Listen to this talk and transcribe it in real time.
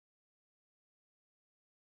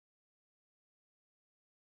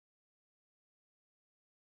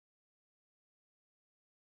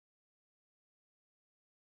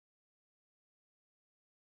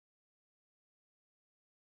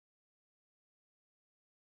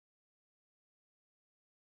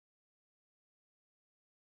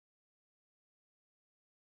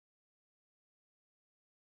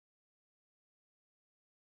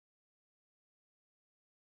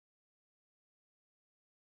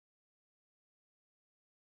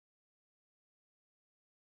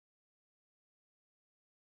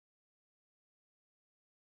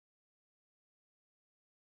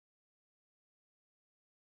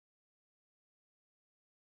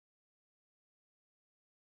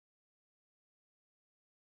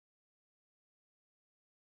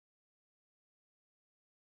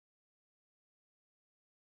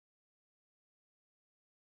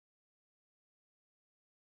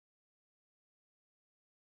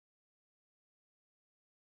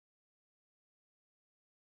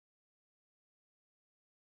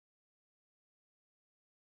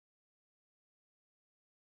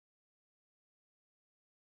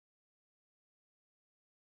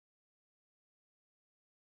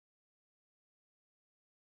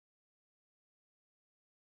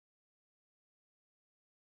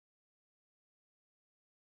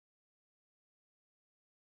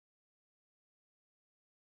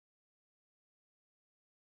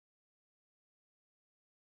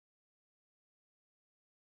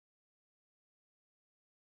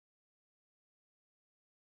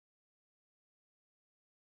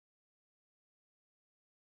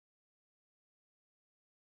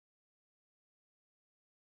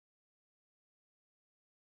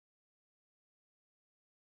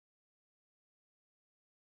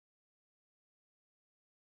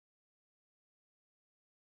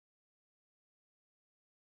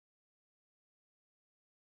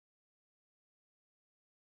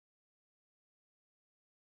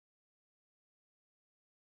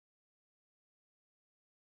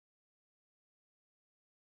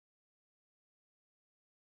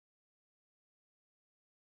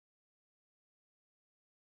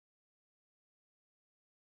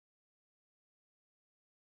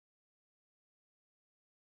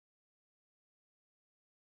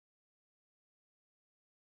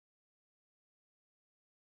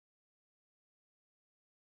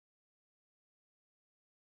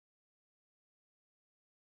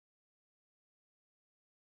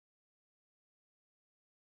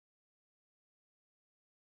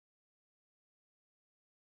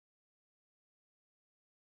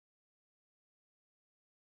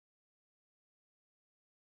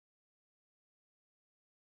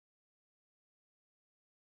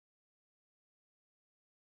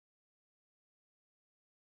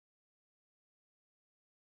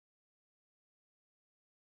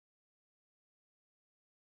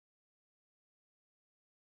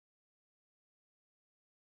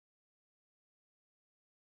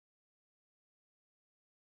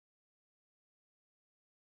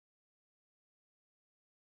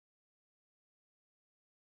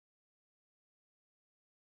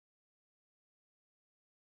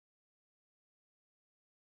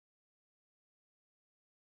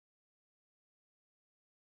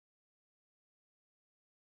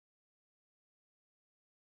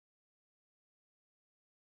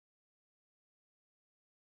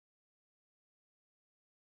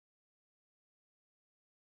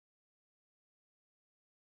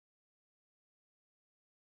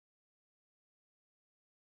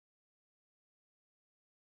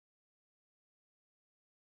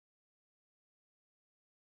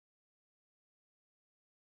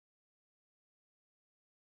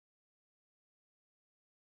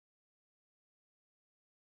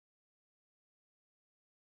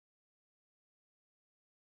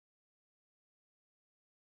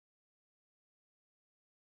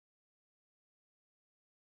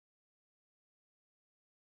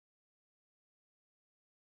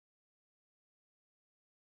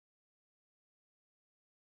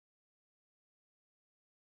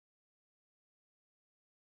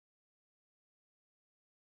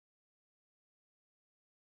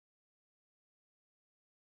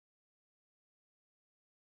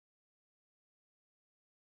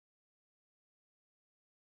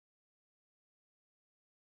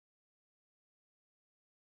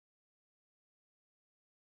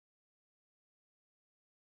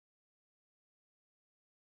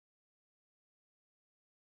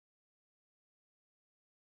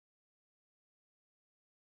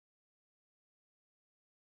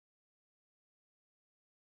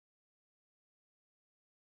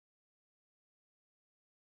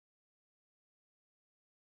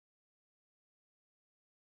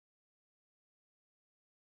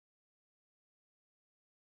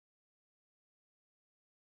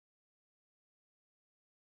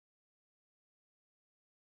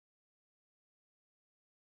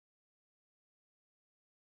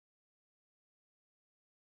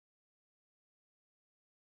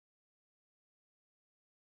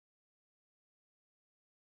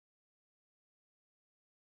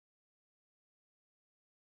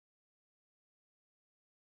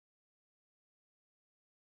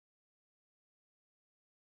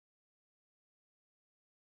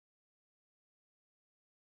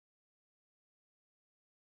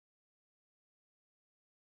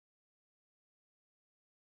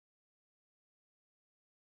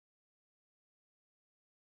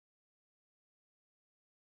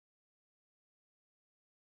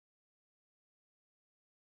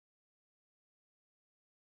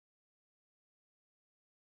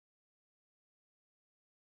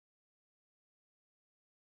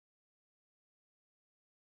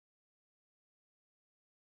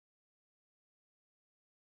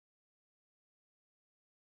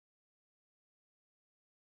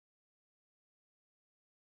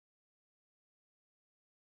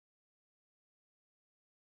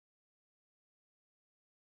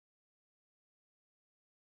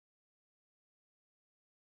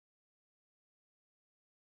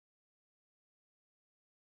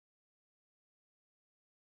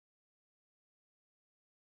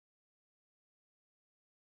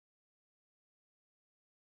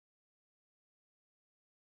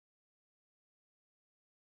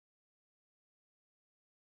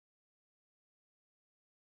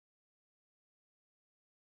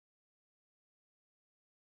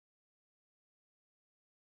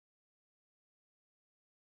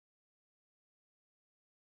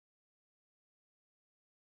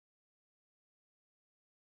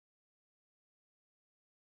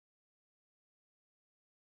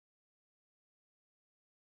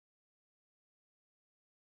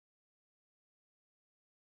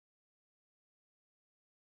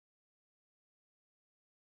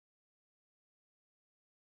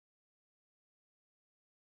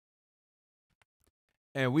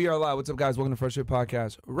And we are live. What's up, guys? Welcome to Fresh Fit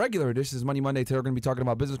Podcast. Regular. This is Money Monday. Today we're going to be talking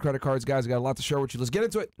about business credit cards. Guys, we got a lot to share with you. Let's get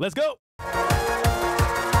into it. Let's go.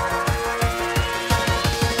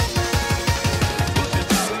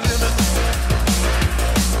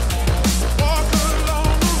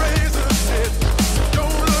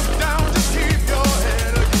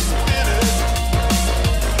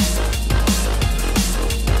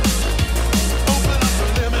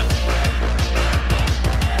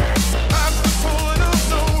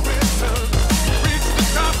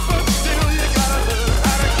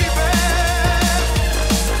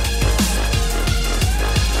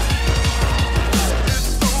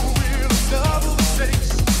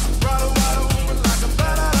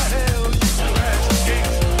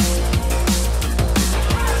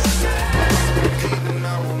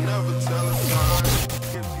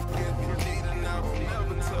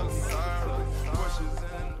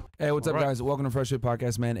 Hey, what's up, guys? Welcome to Fresh Fit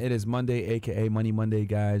Podcast, man. It is Monday, aka Money Monday,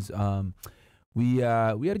 guys. We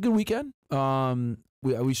had a good weekend.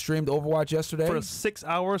 We streamed Overwatch yesterday For 6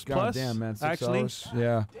 hours God plus. damn, man, 6 actually. hours.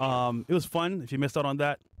 Yeah. It was fun. If you missed out on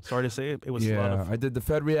that, sorry to say it. It was a lot of I did the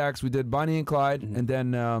Fed Reacts. We did Bonnie and Clyde, and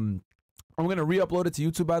then I'm gonna re-upload it to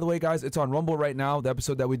YouTube. By the way, guys, it's on Rumble right now. The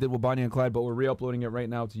episode that we did with Bonnie and Clyde, but we're re-uploading it right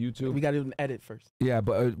now to YouTube. We got to edit first. Yeah,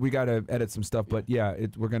 but we gotta edit some stuff. But yeah,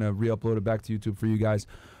 we're gonna re-upload it back to YouTube for you guys.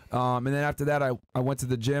 And then after that, I went to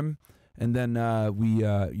the gym, and then we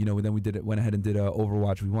went ahead and did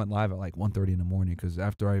Overwatch. We went live at like 1:30 in the morning because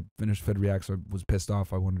after I finished Fed Reacts, I was pissed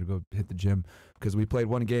off. I wanted to go hit the gym because we played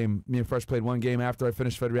one game. Me and Fresh played one game after I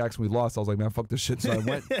finished Fed Reacts, and we lost. I was like, man, fuck this shit. So I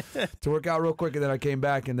went to work out real quick, and then I came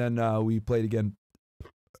back, and then we played again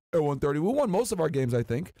at 1:30. We won most of our games, I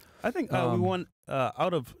think. we won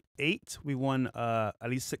out of 8. We won at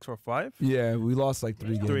least 6 or 5. Yeah, we lost like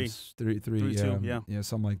 3 games. Three, yeah,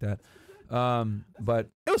 something like that. But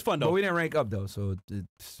it was fun though. But we didn't rank up though, so it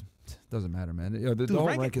doesn't matter, man. You know, the whole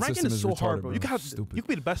ranking system is so retarded, hard, bro. You stupid. can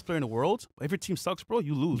be the best player in the world, but if your team sucks, bro,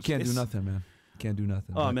 you lose. You can't do nothing, man. You can't do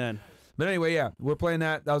nothing. Oh man. But anyway, yeah, we're playing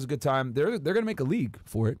that. That was a good time. They're gonna make a league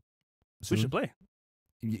for it. We should play.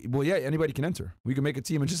 Well, yeah, anybody can enter. We can make a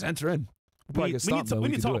team and just enter in. We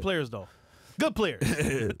need top players though. Good players.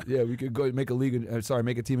 Yeah, we could go make a league.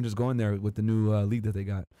 Make a team and just go in there with the new league that they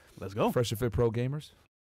got. Let's go. Fresh and Fit Pro Gamers.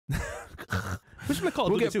 We should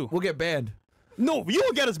call it too. We'll get banned. No, you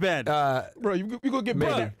will get us banned. Bro, we gonna get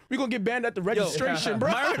banned. We gonna get banned at the registration,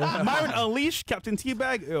 bro. Myron Unleashed, Captain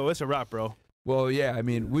Teabag. Yo, it's a wrap, bro. Well, yeah, I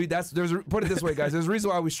mean, put it this way, guys. There's a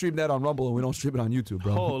reason why we stream that on Rumble and we don't stream it on YouTube,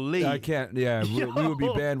 bro. Holy. I can't, yeah. We would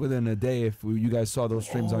be banned within a day if you guys saw those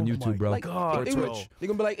streams on YouTube, bro. Like, God, or Twitch. They're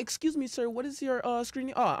gonna be like, excuse me, sir, what is your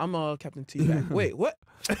screening? Oh, I'm Captain T-Bag. Wait, what?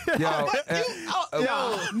 Nah.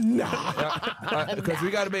 Because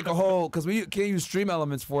we got to make a whole, because we can't use Stream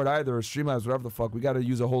Elements for it either, or Streamlabs, whatever the fuck. We got to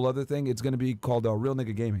use a whole other thing. It's going to be called Real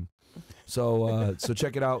Nigga Gaming. So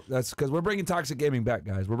check it out. That's because we're bringing toxic gaming back,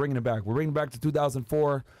 guys. We're bringing it back. We're bringing it back to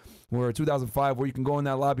 2004 or 2005, where you can go in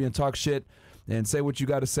that lobby and talk shit and say what you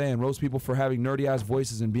got to say and roast people for having nerdy ass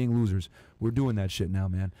voices and being losers. We're doing that shit now,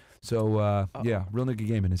 man. So yeah, Real Nigga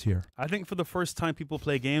Gaming is here. I think for the first time people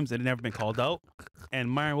play games, they've never been called out, and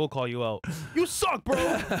Myron will call you out. You suck, bro.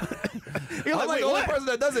 You're like the only person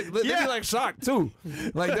that does it. They'll be like shocked too.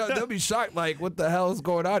 Like they'll be shocked. Like, what the hell is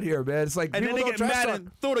going on here, man? It's like, and then they get mad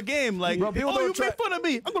and throw the game. Like, bro, you make fun of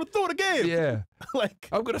me. I'm gonna throw the game. Yeah. Like,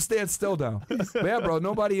 I'm gonna stand still now. But yeah, bro.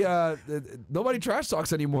 Nobody trash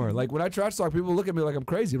talks anymore. Like, when I trash talk, people look at me like I'm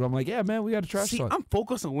crazy. But I'm like, yeah, man, we got to trash talk. I'm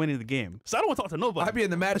focused on winning the game, so I don't want to talk to nobody. I be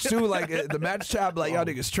in the match too, like the match chat, like y'all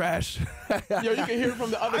niggas trash. Yo, you can hear it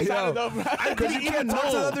from the other side of the. Because you can't talk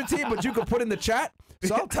to the other team, but you can put in the chat.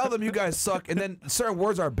 So I'll tell them you guys suck, and then certain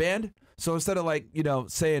words are banned. So instead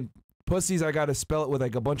of saying pussies, I gotta spell it with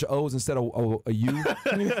like a bunch of O's instead of a U.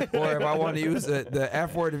 Or if I want to use the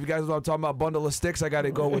F word, if you guys know what I'm talking about, bundle of sticks, I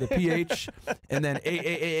gotta go with a PH and then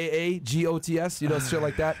AAAAGOTS, shit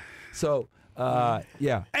like that. So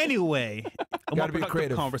yeah. Anyway, gotta be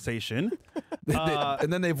creative conversation.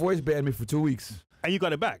 And then they voice banned me for 2 weeks. And you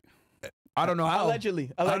got it back. I don't know how. Allegedly.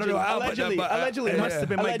 I don't know how. Allegedly. It must have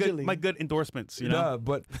been my good endorsements, you know? Yeah,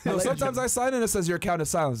 but sometimes I sign in, it says your account is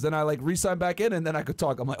silenced. Then I re-sign back in, and then I could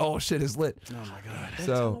talk. I'm like, oh shit, it's lit. Oh my god.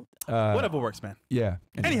 So whatever works, man. Yeah.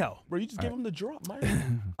 Anyhow, bro, you just gave him the drop,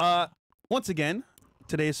 man. Once again,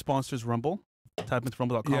 today's sponsor is Rumble. Type into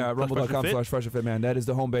rumble.com. Yeah, rumble.com/freshandfit, man. That is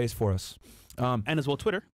the home base for us. And as well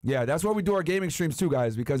Twitter. Yeah, that's where we do our gaming streams too,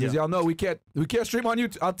 guys. Because as y'all know, we can't stream on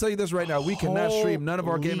YouTube. I'll tell you this right now: we cannot stream none of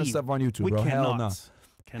our gaming stuff on YouTube, bro. Hell no.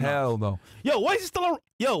 Hell no. Yo, why is he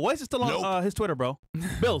still on? His Twitter, bro?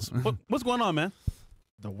 Bills, what's going on, man?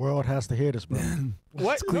 The world has to hear this, bro.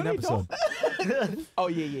 What? It's a clean No, they episode. don't. Oh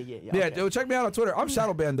yeah. Yeah, Okay. dude, check me out on Twitter. I'm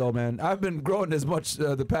shadow banned though, man. I've been growing as much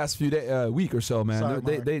the past few week or so, man.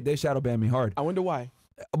 Sorry, They shadow ban me hard. I wonder why.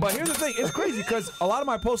 But here's the thing, it's crazy because a lot of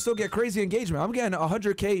my posts still get crazy engagement. I'm getting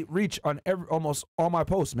 100K reach on almost all my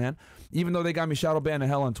posts, man. Even though they got me shadow banned to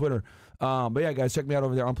hell on Twitter. But yeah, guys, check me out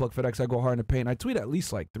over there. Unplug FedEx. I go hard in the paint. I tweet at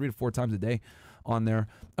least like 3 to 4 times a day on there.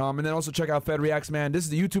 And then also check out Fed Reacts, man. This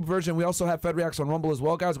is the YouTube version. We also have Fed Reacts on Rumble as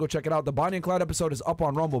well, guys. Go check it out. The Bonnie and Clyde episode is up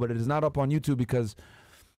on Rumble, but it is not up on YouTube because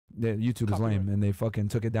YouTube is lame and they fucking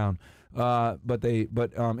took it down. But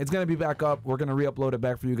it's gonna be back up. We're gonna re-upload it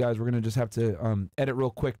back for you guys. We're gonna just have to edit real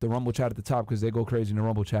quick the Rumble chat at the top because they go crazy in the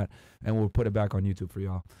Rumble chat, and we'll put it back on YouTube for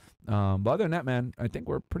y'all. But other than that, man, I think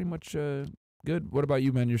we're pretty much good. What about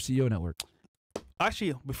you, man? Your CEO network?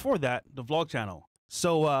 Actually, before that, the vlog channel.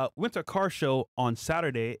 So went to a car show on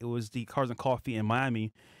Saturday. It was the Cars and Coffee in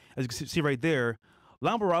Miami. As you can see right there,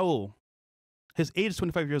 Lambo Raul, his age is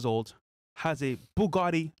 25 years old, has a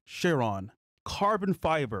Bugatti Chiron, carbon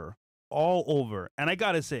fiber all over. And I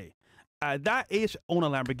gotta say, at that age, own a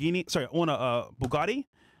Bugatti,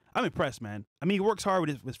 I'm impressed, man. I mean, he works hard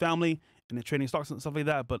with his family and the trading stocks and stuff like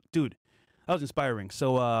that. But dude, that was inspiring.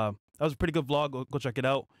 So that was a pretty good vlog. Go check it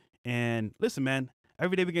out. And listen, man,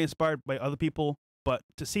 every day we get inspired by other people. But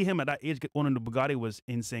to see him at that age owning the Bugatti was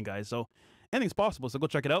insane, guys. So anything's possible. So go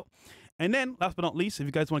check it out. And then, last but not least, if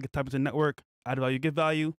you guys want to get type into the network, add value, give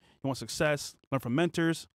value, you want success, learn from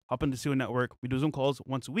mentors, hop into the CEO network. We do Zoom calls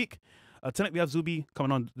once a week. Tonight we have Zuby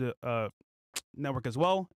coming on the network as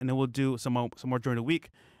well, and then we'll do some more during the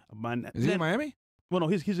week. Is he in Miami? Well, no,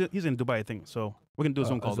 he's in Dubai, I think. So we're gonna do a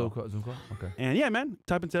Zoom call. Zoom call. Okay. And yeah, man,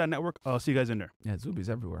 type into that network. I'll see you guys in there. Yeah, Zuby's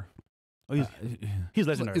everywhere. Oh, he's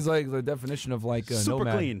legendary. He's like the definition of like super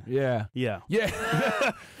nomad. clean. Yeah. Yeah.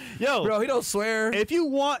 Yo, bro, he don't swear. If you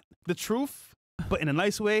want the truth, but in a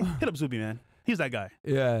nice way, hit up Zuby, man. He's that guy.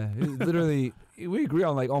 Yeah, he's literally, we agree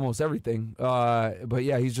on like almost everything. But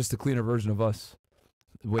yeah, he's just a cleaner version of us.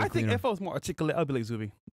 Way I cleaner. think if I was more articulate, I'd be like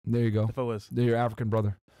Zuby. There you go. If I was. They're your African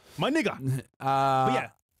brother. My nigga. But yeah,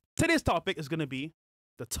 today's topic is going to be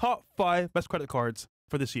the top 5 best credit cards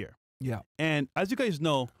for this year. Yeah. And as you guys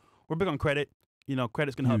know, we're big on credit. You know,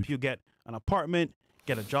 credit's going to help you get an apartment,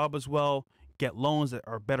 get a job as well, get loans that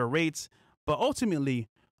are better rates. But ultimately,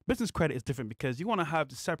 business credit is different because you want to have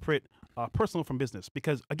to separate personal from business.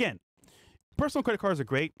 Because again, personal credit cards are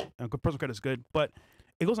great and personal credit is good, but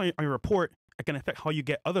it goes on your report. It can affect how you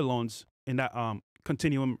get other loans in that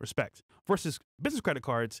continuum respect. Versus business credit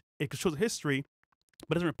cards, it shows a history,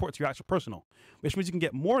 but doesn't report to your actual personal, which means you can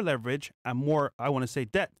get more leverage and more, I want to say,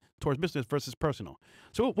 debt towards business versus personal.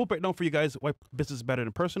 So we'll break down for you guys why business is better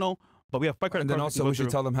than personal, but we have 5 credit cards. And then also we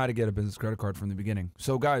should tell them how to get a business credit card from the beginning.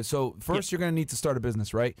 So guys, first you're going to need to start a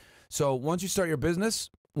business, right? So once you start your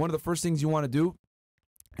business, one of the first things you want to do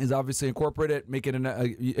is obviously incorporate it, make it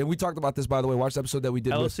and we talked about this, by the way. Watch the episode that we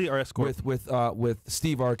did LLC or S corp with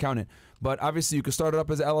Steve, our accountant. But obviously you can start it up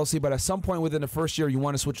as an LLC, but at some point within the first year you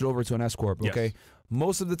want to switch it over to an S corp. Okay, yes.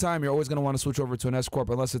 Most of the time you're always going to want to switch over to an S corp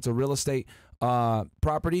unless it's a real estate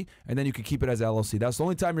property, and then you can keep it as LLC. That's the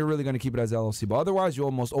only time you're really going to keep it as LLC. But otherwise, you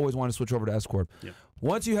almost always want to switch over to S corp. Yep.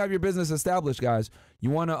 Once you have your business established, guys, you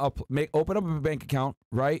want to open up a bank account,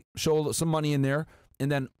 right? Show some money in there, and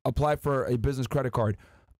then apply for a business credit card.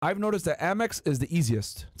 I've noticed that Amex is the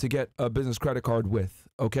easiest to get a business credit card with,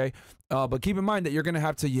 okay? But keep in mind that you're going to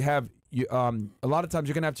have to a lot of times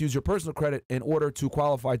you're going to have to use your personal credit in order to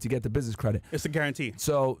qualify to get the business credit. It's a guarantee.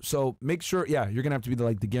 So make sure, you're going to have to be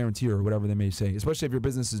the guarantor or whatever they may say, especially if your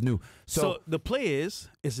business is new. So the play is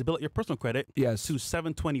to build your personal credit to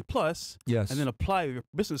 720 plus, yes, and then apply your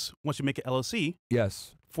business once you make it LLC,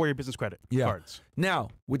 yes, for your business credit cards. Now,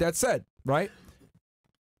 with that said, right?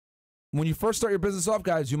 When you first start your business off,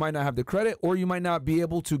 guys, you might not have the credit or you might not be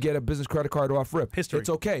able to get a business credit card off rip. History. It's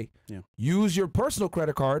okay. Yeah. Use your personal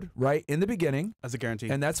credit card, right, in the beginning. As a guarantee.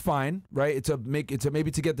 And that's fine, right? It's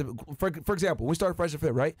maybe to get for example, when we started Fresh and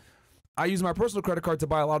Fit, right? I used my personal credit card to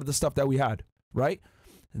buy a lot of the stuff that we had, right?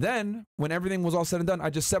 Then, when everything was all said and done, I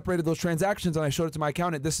just separated those transactions and I showed it to my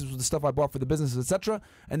accountant. This is the stuff I bought for the business, etc.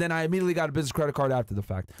 And then I immediately got a business credit card after the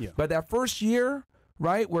fact. Yeah. But that first year,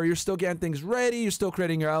 right, where you're still getting things ready, you're still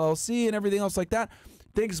creating your LLC and everything else like that,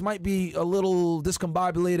 things might be a little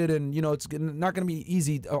discombobulated and, it's not going to be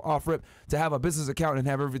easy off rip to have a business account and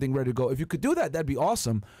have everything ready to go. If you could do that, that'd be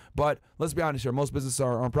awesome. But let's be honest here. Most businesses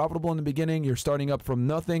are unprofitable in the beginning. You're starting up from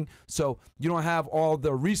nothing. So you don't have all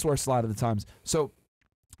the resource a lot of the times. So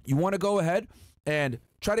you want to go ahead and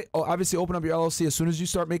try to obviously open up your LLC as soon as you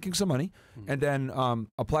start making some money, and then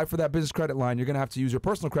apply for that business credit line. You're going to have to use your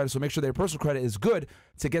personal credit, so make sure that your personal credit is good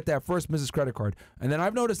to get that first business credit card. And then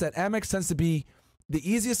I've noticed that Amex tends to be the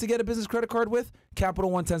easiest to get a business credit card with.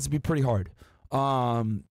 Capital One tends to be pretty hard.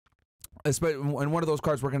 And one of those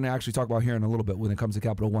cards we're going to actually talk about here in a little bit when it comes to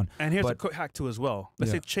Capital One. And here's a quick hack too as well.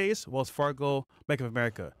 Let's say Chase, Wells Fargo, Bank of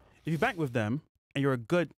America. If you bank with them and you're a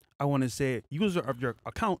good, I want to say, user of your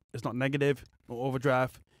account, it's not negative, no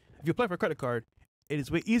overdraft. If you apply for a credit card, it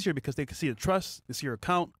is way easier because they can see the trust, they see your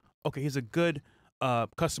account. Okay, he's a good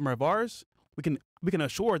customer of ours. We can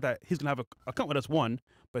assure that he's gonna have an account with us, one,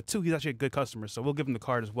 but two, he's actually a good customer. So we'll give him the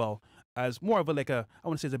card as well as more of a I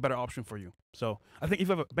want to say it's a better option for you. So I think if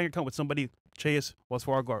you have a bank account with somebody, Chase, Wells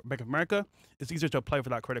Fargo, or Bank of America, it's easier to apply for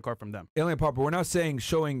that credit card from them. Alien Papa, we're not saying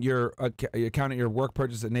showing your account at your work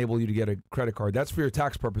purchase enable you to get a credit card. That's for your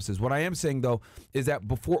tax purposes. What I am saying though is that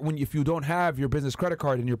if you don't have your business credit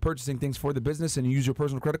card and you're purchasing things for the business and you use your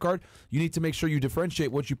personal credit card, you need to make sure you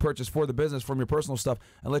differentiate what you purchase for the business from your personal stuff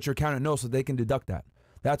and let your accountant know so they can deduct that.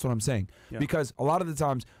 That's what I'm saying. Yeah. Because a lot of the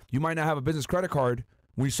times you might not have a business credit card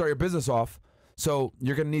when you start your business off. So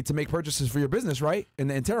you're going to need to make purchases for your business, right? In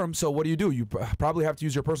the interim. So what do? You probably have to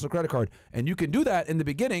use your personal credit card. And you can do that in the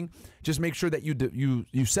beginning. Just make sure that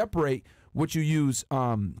you separate what you use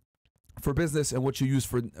for business and what you use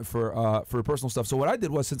for personal stuff. So what I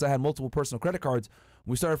did was, since I had multiple personal credit cards,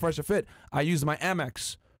 when we started Fresh and Fit, I used my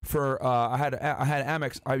Amex for I had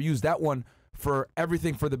Amex. I used that one for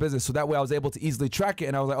everything for the business, so that way I was able to easily track it,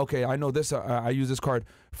 and I was like, okay, I know this. I use this card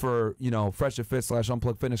for Fresh and Fit /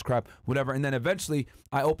 Unplugged Fitness crap, whatever. And then eventually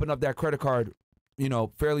I opened up that credit card,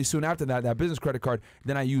 fairly soon after that business credit card.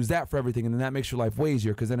 Then I use that for everything, and then that makes your life way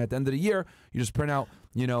easier because then at the end of the year you just print out,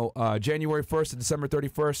 January 1st to December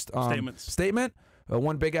 31st statement.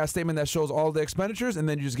 One big ass statement that shows all the expenditures, and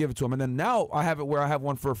then you just give it to them. And then now I have it where I have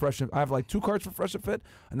one for I have like 2 cards for Fresh and Fit,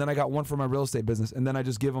 and then I got one for my real estate business, and then I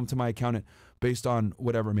just give them to my accountant based on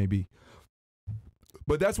whatever it may be.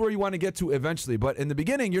 But that's where you want to get to eventually. But in the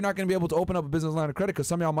beginning, you're not going to be able to open up a business line of credit because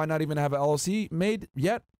some of y'all might not even have an LLC made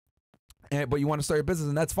yet. But you want to start your business,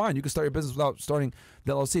 and that's fine. You can start your business without starting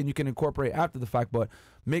the LLC, and you can incorporate after the fact. But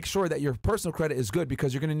make sure that your personal credit is good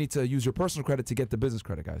because you're going to need to use your personal credit to get the business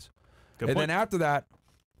credit, guys. Then after that,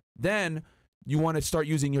 then you want to start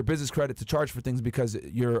using your business credit to charge for things because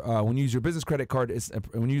when you use your business credit card,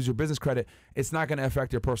 it's not going to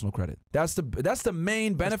affect your personal credit. That's the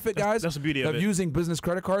main benefit, guys. That's the beauty of it. Using business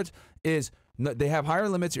credit cards is they have higher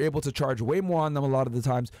limits. You're able to charge way more on them a lot of the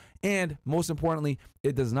times, and most importantly,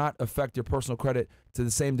 it does not affect your personal credit to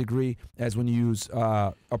the same degree as when you use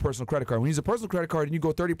a personal credit card. When you use a personal credit card and you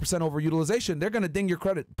go 30% over utilization, they're going to ding your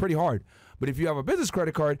credit pretty hard. But if you have a business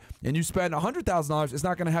credit card and you spend $100,000, it's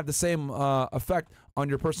not going to have the same effect on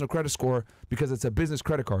your personal credit score because it's a business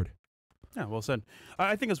credit card. Yeah, well said.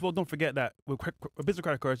 I think as well, don't forget that with business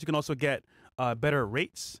credit cards, you can also get better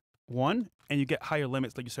rates, one, and you get higher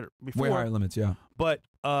limits, like you said before. Way higher limits, yeah. But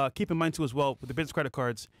keep in mind, too, as well, with the business credit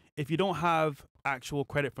cards, if you don't have actual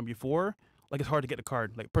credit from before, it's hard to get the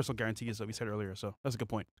card, like personal guarantees that we said earlier. So that's a good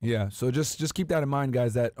point. Yeah, so just keep that in mind,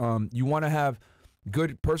 guys, that you want to have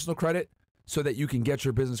good personal credit so that you can get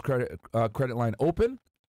your business credit line open,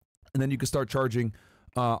 and then you can start charging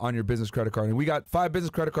on your business credit card. And we got 5 business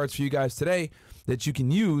credit cards for you guys today that you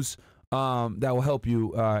can use that will help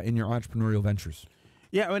you in your entrepreneurial ventures.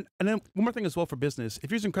 Yeah, and then one more thing as well for business.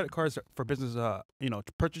 If you're using credit cards for business,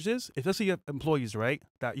 purchases, if let's say you have employees, right,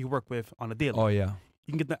 that you work with on a daily. Oh yeah.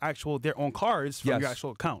 You can get their own cards from your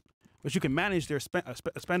actual account, which you can manage their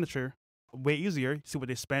expenditure way easier. See what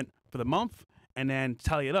they spent for the month, and then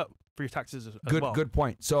tally it up for your taxes as well. Good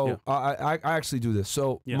point. So I actually do this.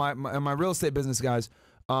 So my real estate business, guys,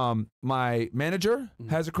 my manager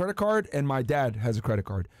has a credit card and my dad has a credit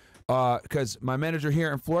card. Because my manager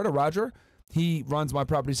here in Florida, Roger, he runs my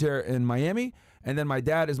properties here in Miami, and then my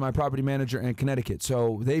dad is my property manager in Connecticut.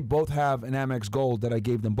 So they both have an Amex Gold that I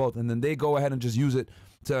gave them both, and then they go ahead and just use it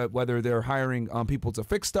to whether they're hiring people to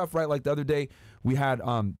fix stuff, right? Like the other day, we had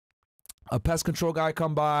a pest control guy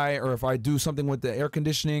come by, or if I do something with the air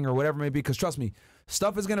conditioning or whatever it may be, because trust me,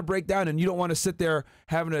 stuff is going to break down, and you don't want to sit there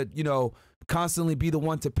having to, constantly be the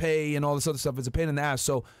one to pay and all this other stuff. It's a pain in the ass.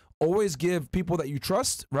 So always give people that you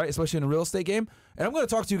trust, right? Especially in a real estate game. And I'm going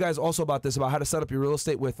to talk to you guys also about this, about how to set up your real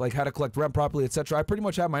estate with like how to collect rent properly, etc. I pretty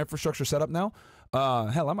much have my infrastructure set up now.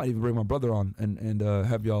 Hell, I might even bring my brother on and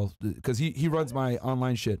have y'all, because he runs my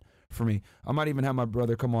online shit for me. I might even have my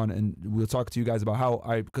brother come on and we'll talk to you guys about how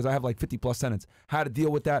because I have like 50 plus tenants, how to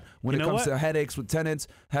deal with that when it comes to headaches with tenants,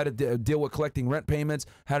 how to deal with collecting rent payments,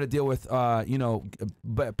 how to deal with,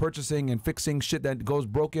 purchasing and fixing shit that goes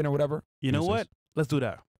broken or whatever. You know what? let's do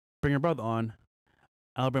that. Bring your brother on.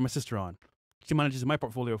 I'll bring my sister on. She manages my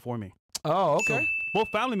portfolio for me. Oh, okay. So both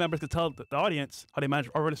family members could tell the audience how they manage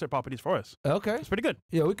our real estate properties for us. Okay. It's pretty good.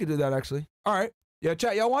 Yeah, we could do that actually. All right. Yeah,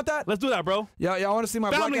 chat. Y'all want that? Let's do that, bro. Yeah, y'all want to see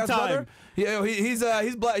my Family black ass time. brother? Yeah, he's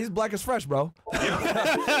black. He's black as fresh, bro.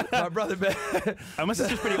 My brother, man. My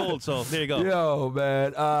sister's pretty old, so there you go. Yo,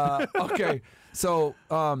 man. Okay. So,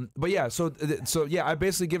 but yeah. So yeah, I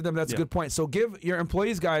basically give them. That's a good point. So give your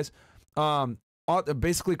employees, guys,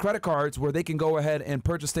 basically credit cards where they can go ahead and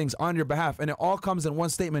purchase things on your behalf, and it all comes in one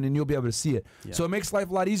statement, and you'll be able to see it. Yeah. So it makes life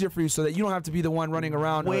a lot easier for you, so that you don't have to be the one running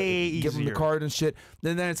around. Give them the card and shit.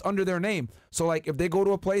 Then it's under their name. So like if they go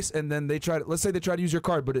to a place and then they let's say they try to use your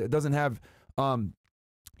card, but it doesn't have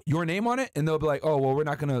your name on it, and they'll be like, oh well, we're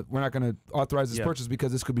not gonna authorize this purchase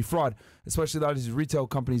because this could be fraud. Especially a lot of these retail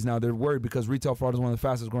companies now, they're worried because retail fraud is one of the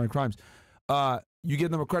fastest growing crimes. You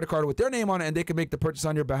give them a credit card with their name on it, and they can make the purchase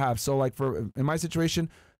on your behalf. So like in my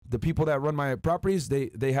situation, the people that run my properties,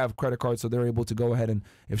 they have credit cards, so they're able to go ahead and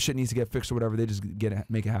if shit needs to get fixed or whatever, they just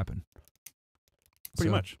make it happen.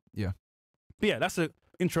 Pretty much. Yeah. But yeah, that's the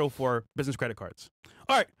intro for business credit cards.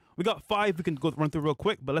 All right, we got 5 we can go run through real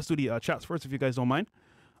quick, but let's do the chats first if you guys don't mind.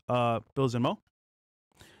 Bills and Mo.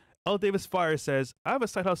 L. Davis Fire says, I have a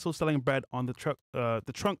side hustle selling bread on the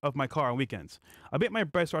trunk of my car on weekends. I make my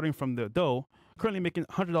bread starting from the dough, currently making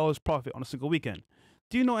 $100 profit on a single weekend.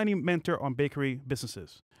 Do you know any mentor on bakery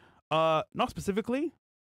businesses? Not specifically,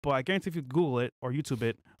 but I guarantee if you Google it or YouTube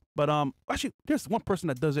it. But actually, there's one person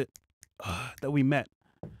that does it that we met.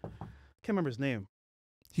 Can't remember his name.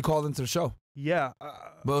 He called into the show. Yeah.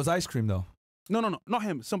 But it was ice cream, though. No, not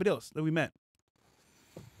him. Somebody else that we met.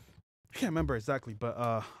 I can't remember exactly, but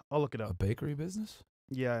I'll look it up. A bakery business?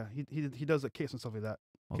 Yeah, he does a case and stuff like that.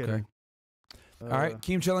 Okay. Kidding. All right,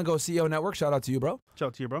 Keem Chillin' Go CEO Network. Shout out to you, bro. Shout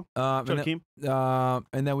out to you, bro. Shout out to Keem.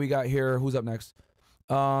 And then we got here. Who's up next?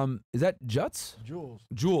 Is that Juts?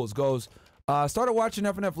 Jules goes. Started watching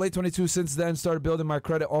FNF late 22. Since then, started building my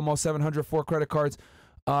credit. Almost 704 credit cards.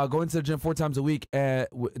 Going to the gym 4 times a week.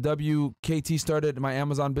 WKT started my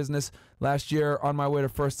Amazon business last year. On my way to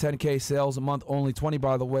first 10K sales a month. Only 20,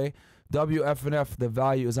 by the way. WFNF, the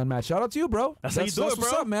value is unmatched. Shout out to you, bro. That's how you do it, bro.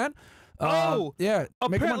 What's up, man? Yeah.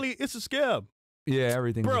 Apparently, it's a scam. Yeah,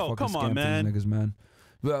 everything's a fucking come on, scam man. for these niggas, man.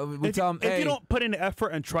 If you don't put in the effort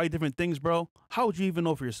and try different things, bro, how would you even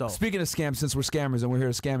know for yourself? Speaking of scams, since we're scammers and we're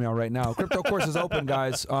here to scam y'all right now, crypto course is open,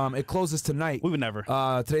 guys. It closes tonight. We would never.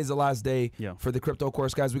 Today's the last day for the crypto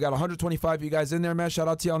course, guys. We got 125 of you guys in there, man. Shout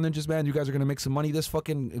out to y'all ninjas, man. You guys are gonna make some money this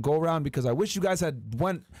fucking go around because I wish you guys had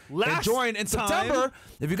went and joined in September.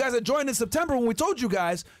 If you guys had joined in September when we told you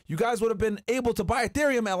guys would have been able to buy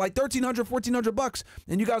Ethereum at like $1,300, $1,400,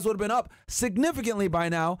 and you guys would have been up significantly by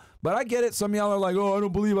now. But I get it. Some of y'all are like, oh, I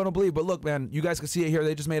don't believe. But look, man, you guys can see it here.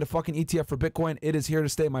 They just made a fucking ETF for Bitcoin. It is here to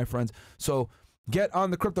stay, my friends. So get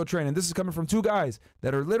on the crypto train. And this is coming from 2 guys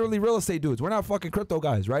that are literally real estate dudes. We're not fucking crypto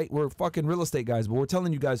guys, right? We're fucking real estate guys. But we're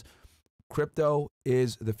telling you guys, crypto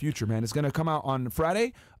is the future, man. It's going to come out on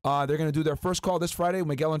Friday. They're going to do their first call this Friday,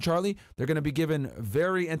 Miguel and Charlie. They're going to be given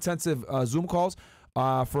very intensive Zoom calls.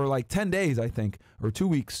 For like 10 days, I think, or 2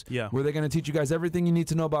 weeks, where they're going to teach you guys everything you need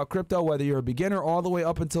to know about crypto, whether you're a beginner all the way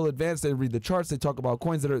up until advanced. They read the charts. They talk about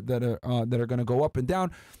coins that are going to go up and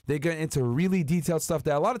down. They get into really detailed stuff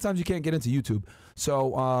that a lot of times you can't get into YouTube.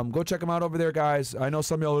 So go check them out over there, guys. I know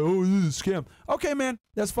some of y'all are like, oh, this is a scam. Okay, man,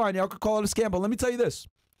 that's fine. Y'all could call it a scam, but let me tell you this.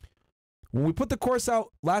 When we put the course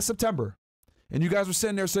out last September, and you guys were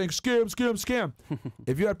sitting there saying, scam, scam, scam,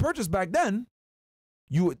 if you had purchased back then,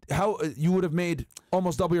 you would have made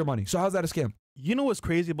almost double your money. So how's that a scam? You know what's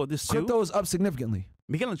crazy about this too? Crypto is up significantly.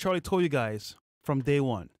 Miguel and Charlie told you guys from day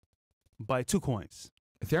one, buy 2 coins.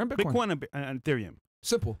 Ethereum, Bitcoin and Ethereum.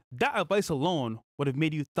 Simple. That advice alone would have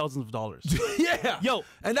made you thousands of dollars. Yeah. Yo.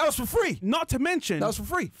 And that was for free. Not to mention. That was for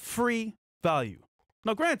free. Free value.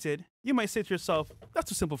 Now granted, you might say to yourself, that's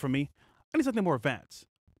too simple for me. I need something more advanced.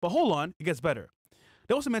 But hold on, it gets better.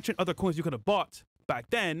 They also mentioned other coins you could have bought back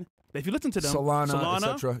then. If you listen to them,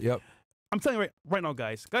 Solana, etc. Yep. I'm telling you right now,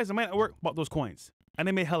 guys that might not work bought those coins, and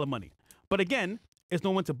they made hella money. But again, it's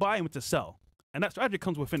know when to buy and when to sell, and that strategy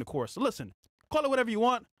comes within the course. So listen, call it whatever you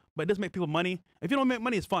want, but it does make people money. If you don't make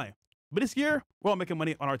money, it's fine. But this year, we're all making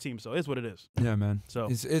money on our team, so it's what it is. Yeah, man. So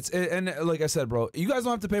and like I said, bro, you guys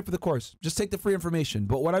don't have to pay for the course. Just take the free information.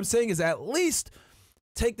 But what I'm saying is at least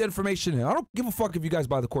take the information in. I don't give a fuck if you guys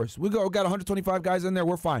buy the course. We got 125 guys in there.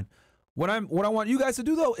 We're fine. What I want you guys to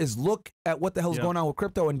do, though, is look at what the hell's going on with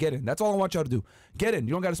crypto and get in. That's all I want y'all to do. Get in.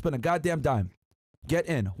 You don't got to spend a goddamn dime. Get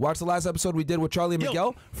in. Watch the last episode we did with Charlie and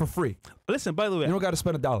Miguel for free. Listen, by the way, you don't got to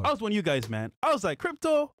spend $1. I was one of you guys, man. I was like,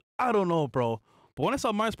 crypto? I don't know, bro. But when I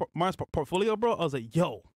saw Myron's portfolio, bro, I was like,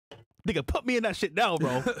 yo, nigga, put me in that shit now,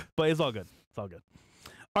 bro. But it's all good. It's all good.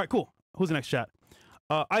 All right, cool. Who's the next chat?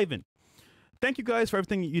 Ivan. Thank you guys for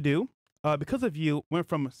everything you do. Because of you, went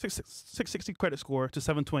from 660 credit score to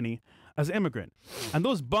 720 as an immigrant. And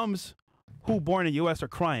those bums who born in the U.S. are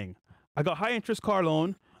crying. I got high interest car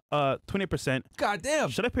loan, 20%. God damn.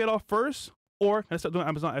 Should I pay it off first? Or can I start doing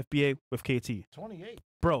Amazon FBA with KT? 28.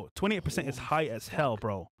 Bro, 28% is high as hell,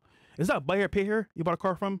 bro. Is that buy here, pay here you bought a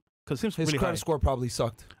car from? Because it seems His really credit high. score probably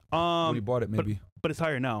sucked when he bought it, maybe. But it's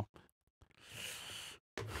higher now.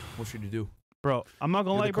 What should you do? Bro, I'm not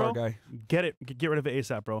gonna You're lie, the car bro. guy. Get it. Get rid of it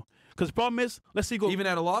ASAP, bro. Because the problem is, let's say you go. Even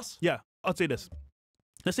at a loss? Yeah, I'll say this.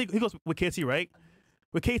 Let's say he goes with KT, right?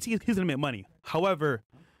 With KT, he's gonna make money. However,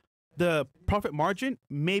 the profit margin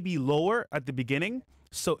may be lower at the beginning,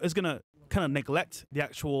 so it's gonna kind of neglect the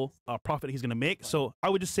actual profit he's gonna make. So I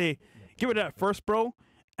would just say, get rid of that first, bro,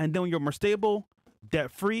 and then when you're more stable,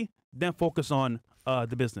 debt free, then focus on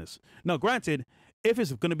the business. Now, granted, if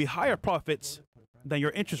it's gonna be higher profits than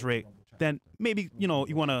your interest rate, then maybe you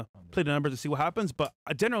want to play the numbers to see what happens. But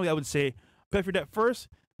generally, I would say pay for your debt first,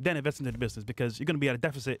 then invest into the business because you're gonna be at a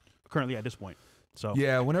deficit currently at this point. So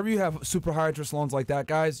yeah, whenever you have super high interest loans like that,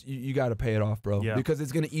 guys, you got to pay it off, bro. Yeah. Because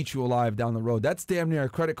it's gonna eat you alive down the road. That's damn near a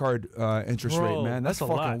credit card interest Bro, rate, man. That's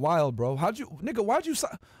that's a fucking lot. wild, bro. Why'd you,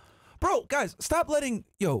 bro? Guys, stop letting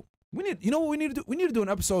You know what we need to do? We need to do an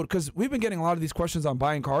episode because we've been getting a lot of these questions on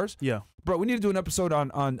buying cars. yeah, Bro, we need to do an episode on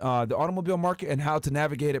the automobile market and how to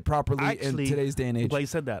navigate it properly Actually, in today's day and age. glad you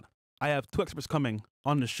said that. I have two experts coming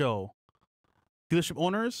on the show: dealership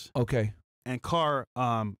owners Okay. and car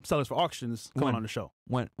sellers for auctions coming When? on the show.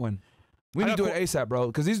 When? We I need to do got it ASAP, bro,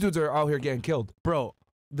 because these dudes are out here getting killed. Bro,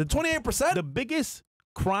 the 28%? the biggest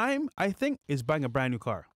crime I think is buying a brand new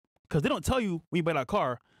car because they don't tell you when you buy that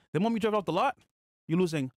car. The moment you drive it off the lot, you're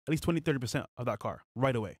losing at least 20-30% of that car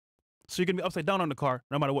right away. So you're gonna be upside down on the car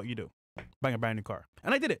no matter what you do, buying a brand new car.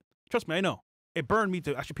 And I did it. Trust me, I know. It burned me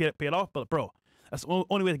to actually pay it off, but bro, that's the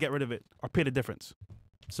only way to get rid of it or pay the difference.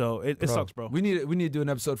 So it sucks, bro. We need to do an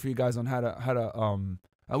episode for you guys on how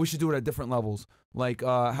to we should do it at different levels, like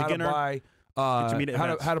how Beginner, to buy. intermediate,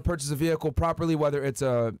 advanced. How to purchase a vehicle properly, whether it's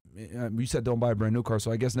you said don't buy a brand new car,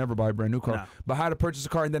 so I guess never buy a brand new car. Nah. But how to purchase a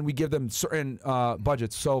car, and then we give them certain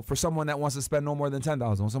budgets. So for someone that wants to spend no more than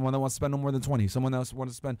 10,000, someone that wants to spend no more than 20, someone that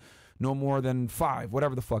wants to spend no more than 5,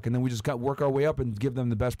 whatever the fuck, and then we just work our way up and give them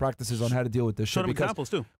the best practices on how to deal with this Show shit. them Because examples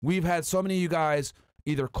too. we've had so many of you guys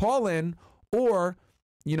either call in or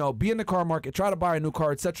be in the car market, try to buy a new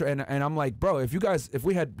car, etc. And I'm like, bro, if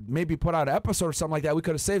we had maybe put out an episode or something like that, we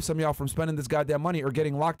could have saved some of y'all from spending this goddamn money or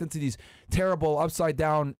getting locked into these terrible upside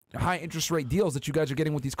down high interest rate deals that you guys are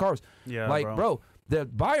getting with these cars. Yeah, like, bro, the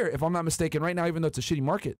buyer, if I'm not mistaken, right now, even though it's a shitty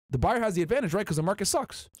market, the buyer has the advantage, right? Because the market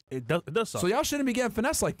sucks. It does suck. So y'all shouldn't be getting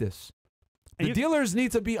finesse like this. And The dealers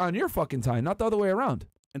need to be on your fucking time, not the other way around.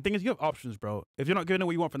 And thing is, you have options, bro. If you're not getting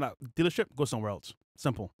what you want from that dealership, go somewhere else.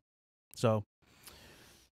 Simple. So,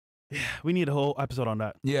 yeah, we need a whole episode on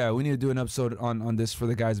that. Yeah, we need to do an episode on this for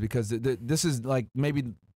the guys because this is like maybe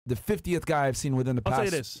the 50th guy I've seen within the I'll tell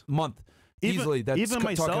you past this. month easily that's even talking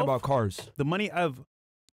myself, about cars. The money I've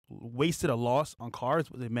wasted a loss on cars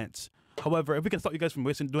was immense. However, if we can stop you guys from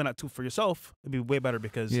doing that too for yourself, it'd be way better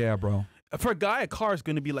because Yeah, bro. for a guy, a car is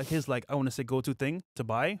going to be like his, I want to say, go-to thing to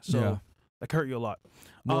buy. So Yeah. that can hurt you a lot.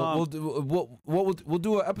 We'll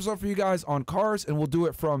do an episode for you guys on cars, and we'll do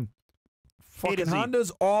it from fucking Z.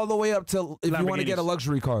 Hondas all the way up to if you want to get a Lamborghinis.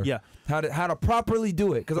 luxury car. Yeah. How to properly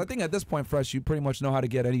do it, because I think at this point, Fresh, you pretty much know how to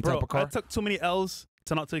get any Bro, type of car. I took too many L's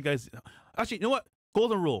to not tell you guys. Actually, you know what?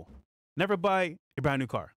 Golden rule. Never buy a brand new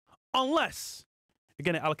car. Unless you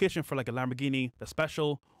get an allocation for like a Lamborghini, the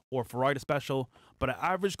special, or Ferrari, the special. But an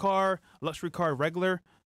average car, luxury car, regular,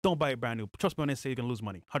 don't buy it brand new. Trust me when they say you're going to lose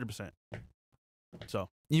money. 100%. So,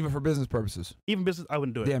 Even for business purposes. even business, I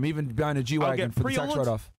wouldn't do it. Damn, even buying a G-Wagon get for the tax pre-owned.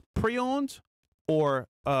 write-off. Pre-owned or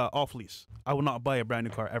off lease. I will not buy a brand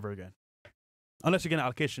new car ever again. Unless you get an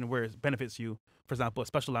allocation where it benefits you, for example, a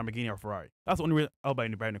special Lamborghini or Ferrari. That's the only reason I'll buy a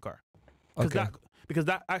brand new car. Okay. Because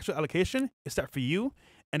that actual allocation is set for you,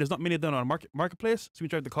 and there's not many of them on a marketplace. So you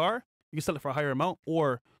drive the car, you can sell it for a higher amount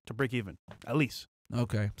or to break even, at least.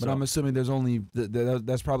 Okay, but So- I'm assuming there's only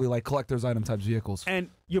that's probably like collector's item type vehicles. And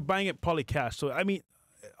you're buying it probably cash. So I mean,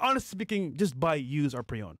 honestly speaking, just buy used or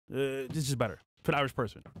pre-owned. This is better for the average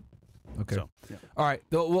person. Okay. So, yeah. All right,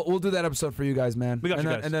 we'll do that episode for you guys, man. We got and you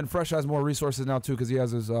then, guys. And then Fresh has more resources now too, because he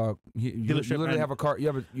has his you Dealership literally and- have a car. You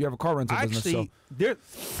have a car rental business. So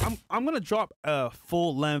Actually, I'm gonna drop a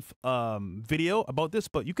full length video about this,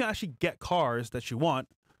 but you can actually get cars that you want,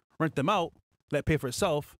 rent them out, let it pay for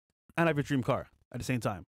itself, and have your dream car at the same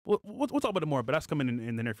time. We'll talk about it more, but that's coming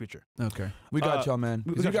in the near future. Okay, we got y'all, man.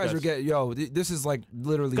 we 'Cause got you you guys are getting this is like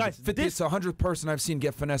literally Guys, 50th to 100th person I've seen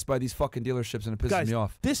get finessed by these fucking dealerships, and it pisses me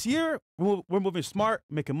off. This year we're moving smart,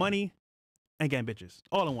 making money, and getting bitches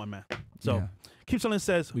all in one, man. So Yeah. Keep Selling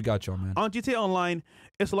says We got y'all, man. on GTA Online,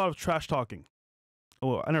 it's a lot of trash talking.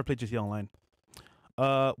 Oh, I never played GTA Online.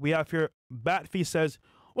 We have here Batfee says,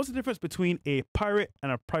 what's the difference between a pirate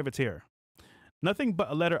and a privateer? Nothing but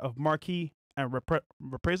a letter of marque and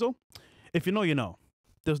reprisal. If you know, you know.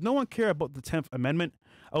 Does no one care about the 10th Amendment?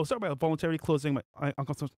 I will start by voluntarily closing my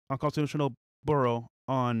unconstitutional borough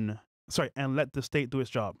and let the state do its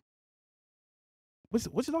job.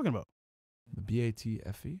 What's he talking about?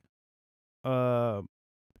 BATFE?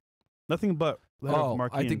 Nothing but letter of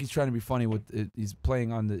marque. I think he's trying to be funny with it. He's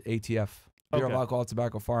playing on the ATF. Beer, Okay. alcohol,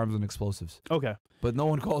 tobacco, firearms, and explosives. Okay. But no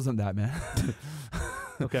one calls him that, man.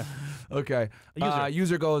 Okay. Okay. User.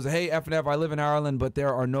 User goes, hey, F&F, I live in Ireland, but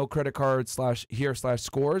there are no credit cards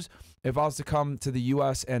 /scores. If I was to come to the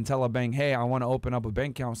U.S. and tell a bank, hey, I want to open up a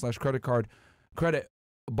bank account /credit card credit,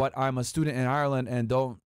 but I'm a student in Ireland and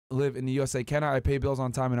don't live in the USA, can I pay bills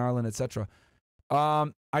on time in Ireland, etc.?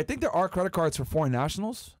 I think there are credit cards for foreign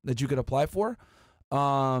nationals that you could apply for.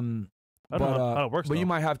 I don't know how it works. But though. you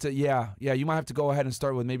might have to, you might have to go ahead and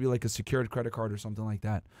start with maybe like a secured credit card or something like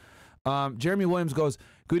that. Jeremy Williams goes,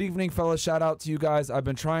 good evening, fellas. Shout out to you guys. I've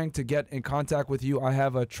been trying to get in contact with you. I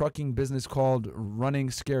have a trucking business called Running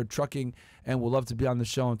Scared Trucking and would love to be on the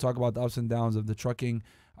show and talk about the ups and downs of the trucking.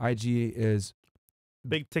 IG is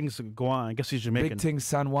Big things go on. I guess he's Jamaican. Big Ting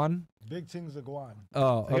San Juan. Big things are going.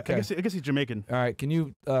 Oh, okay. I guess he's Jamaican. All right. Can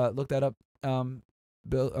you look that up,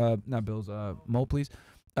 Bill? Not Bill's. Mo, please.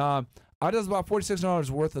 I does about $46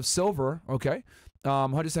 worth of silver. Okay.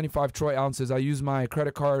 175 troy ounces. I use my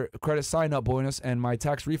credit sign up bonus and my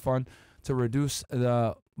tax refund to reduce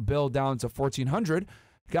the bill down to $1,400.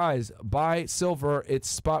 Guys, buy silver. Its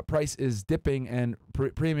spot price is dipping and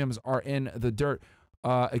premiums are in the dirt.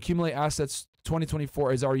 Accumulate assets.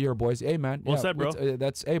 2024 is our year, boys. Hey, man. What's that, bro?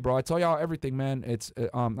 Hey, bro. I tell y'all everything, man. It's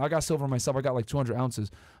I got silver myself. I got like 200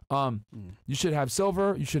 ounces. You should have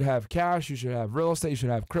silver. You should have cash. You should have real estate. You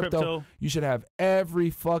should have crypto. You should have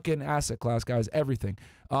every fucking asset class, guys. Everything.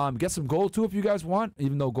 Get some gold too if you guys want.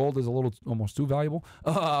 Even though gold is a little almost too valuable.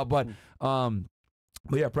 But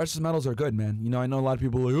yeah, precious metals are good, man. You know, I know a lot of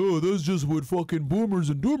people are like, oh, that's just what fucking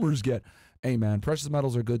boomers and doomers get. Hey, man, precious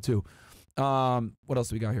metals are good too. What else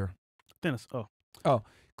do we got here? Dennis.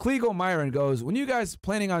 Kliegel Myron goes, when you guys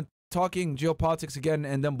planning on talking geopolitics again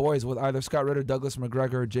and them boys with either Scott Ritter, Douglas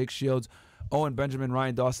McGregor, Jake Shields, Owen Benjamin,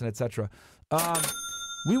 Ryan Dawson, etc.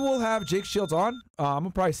 We will have Jake Shields on. I'm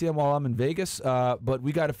gonna probably see him while I'm in Vegas. But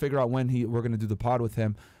we got to figure out when we're gonna do the pod with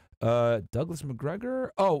him. Douglas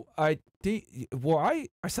McGregor. I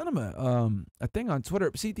sent him a thing on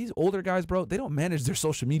Twitter. See, these older guys, bro, they don't manage their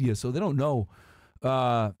social media, so they don't know.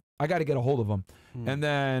 I got to get a hold of him. And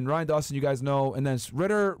then Ryan Dawson, you guys know. And then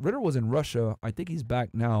Ritter was in Russia. I think he's back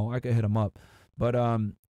now. I could hit him up. But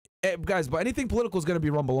guys, but anything political is going to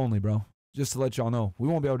be Rumble only, bro. Just to let y'all know. We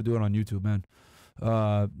won't be able to do it on YouTube, man.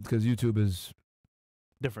 Because YouTube is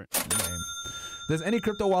different. Does any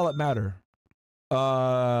crypto wallet matter?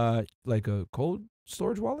 Like a cold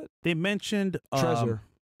storage wallet? They mentioned Trezor.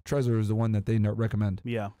 Trezor is the one that they recommend.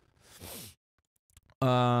 Yeah.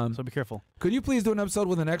 So be careful. Could you please do an episode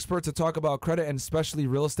with an expert to talk about credit and especially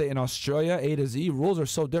real estate in Australia? A to Z. Rules are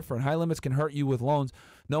so different. High limits can hurt you with loans.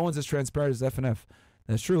 No one's as transparent as F&F.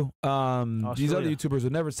 That's true. These other YouTubers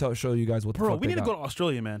would never show you guys what the fuck we need to go to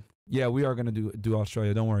Australia, man. Yeah, we are going to do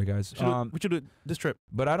Australia. Don't worry, guys. We should do it this trip.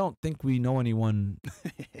 But I don't think we know anyone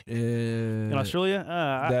in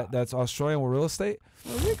Australia. That's Australian with real estate.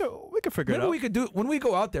 We could figure it out. Maybe we could do it when we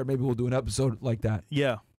go out there. Maybe we'll do an episode like that.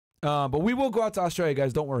 Yeah. But we will go out to Australia,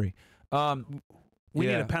 guys. Don't worry. We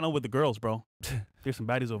need a panel with the girls, bro. There's some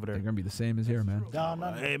baddies over there. They're gonna be the same as here, man.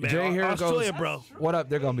 Hey, man. Jay here Australia, goes, bro. What up?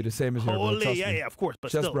 They're gonna be the same as here, bro. Trust me. Yeah, of course.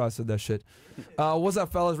 But Chess still. Bro said that shit. What's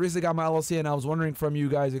up, fellas? Recently got my LLC, and I was wondering from you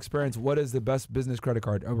guys' experience, what is the best business credit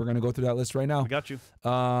card? We're gonna go through that list right now. I got you.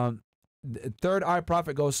 Third Eye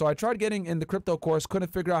Profit goes, so I tried getting in the crypto course,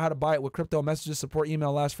 couldn't figure out how to buy it with crypto messages support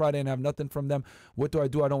email last Friday and have nothing from them. What do? I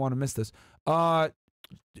don't want to miss this.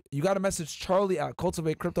 You got to message Charlie at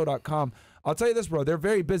cultivatecrypto.com. I'll tell you this, bro. They're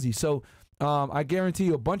very busy. So I guarantee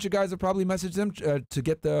you a bunch of guys have probably messaged them to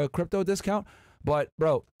get the crypto discount. But,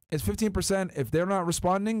 bro, it's 15%. If they're not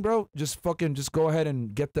responding, bro, just go ahead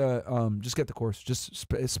and get the course. Just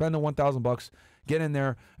spend the $1,000, get in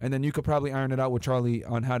there, and then you could probably iron it out with Charlie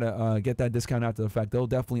on how to get that discount after the fact. They'll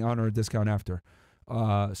definitely honor a discount after.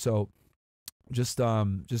 So just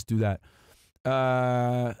do that.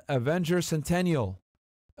 Avenger Centennial.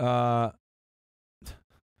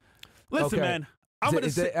 Listen, Okay. man. I'm gonna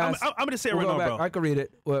say it right now, bro. I can read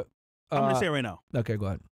it. What? I'm gonna say it right now. Okay, go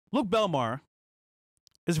ahead. Luke Belmar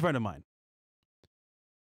is a friend of mine.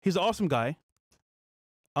 He's an awesome guy.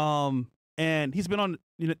 And he's been on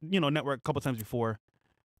network a couple times before.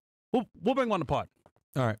 We'll bring him on the pod.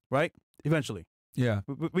 All right. Right? Eventually. Yeah.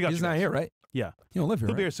 We got He's you not guys. here, right? Yeah. He don't live here,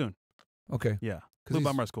 He'll be right? here soon. Okay. Yeah. 'Cause Luke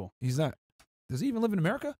he's- Belmar's cool. He's not. Does he even live in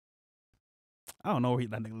America? I don't know where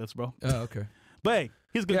that nigga lives, bro. Oh, okay. But hey,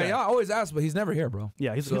 he's a good Yeah, guy. yeah, I always ask, but he's never here, bro.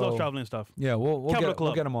 Yeah, he's always traveling and stuff. Yeah, we'll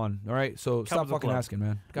Capital get him on. All right, so stop Capital fucking Club. asking,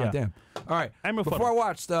 man. God Yeah. damn. All right. I'm real Before I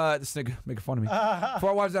watched this nigga making fun of me. Before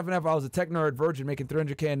I watched FNF, I was a tech nerd virgin making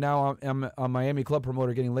 $300K, and now I'm a Miami club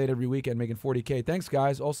promoter getting laid every weekend making $40K. Thanks,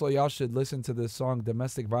 guys. Also, y'all should listen to the song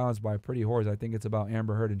 "Domestic Violence" by Pretty Whores. I think it's about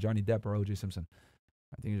Amber Heard and Johnny Depp or O.J. Simpson.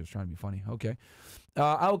 I think he's just trying to be funny. Okay.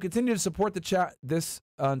 I will continue to support the chat this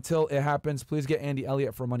until it happens. Please get Andy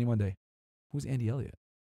Elliott for Money Monday. Who's Andy Elliott?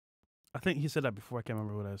 I think he said that before. I can't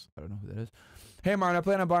remember who it is. I don't know who that is. Hey, Myron, I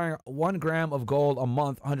plan on buying 1 gram of gold a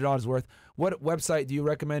month, $100 worth. What website do you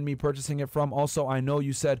recommend me purchasing it from? Also, I know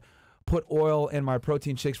you said put oil in my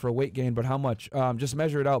protein shakes for weight gain, but how much? Just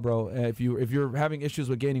measure it out, bro. If you're having issues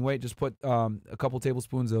with gaining weight, just put a couple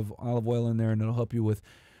tablespoons of olive oil in there, and it'll help you with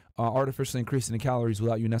artificially increasing the calories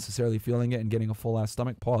without you necessarily feeling it and getting a full-ass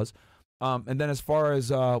stomach. Pause. And then as far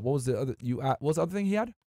as what was the other what was the other thing he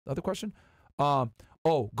had? The other question? Gold.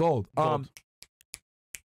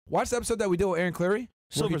 Watch the episode that we did with AaronClarey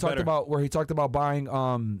where he talked about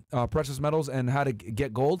buying precious metals and how to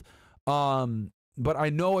get gold. But I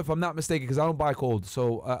know, if I'm not mistaken, because I don't buy gold,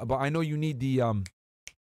 so but I know you need the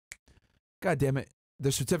God damn it,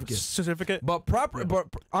 the certificate. But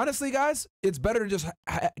honestly, guys, it's better to just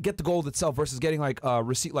get the gold itself versus getting like a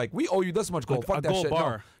receipt. Like, we owe you this much gold. Like Fuck a that gold shit.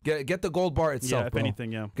 bar. No, get the gold bar itself. Yeah, if bro.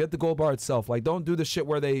 anything, yeah. Get the gold bar itself. Like, don't do the shit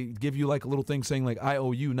where they give you like a little thing saying like I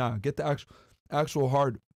owe you. Nah, get the actual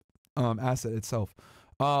hard asset itself.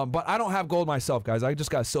 But I don't have gold myself, guys. I just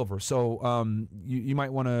got silver. So you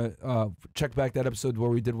might want to check back that episode where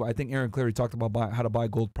we did. I think AaronClarey talked about how to buy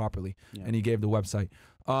gold properly, and he gave the website.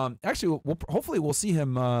 Actually, hopefully we'll see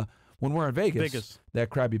him when we're in Vegas. That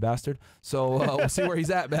crabby bastard. So we'll see where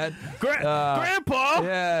he's at, man. Grandpa.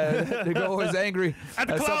 Yeah, they go always angry at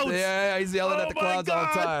the clouds. Yeah, he's yelling at the clouds all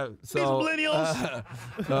the time. So, these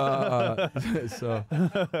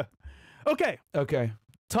millennials. Okay.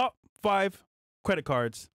 Top 5 credit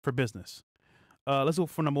cards for business. Let's go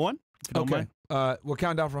for number 1. If you don't mind. We'll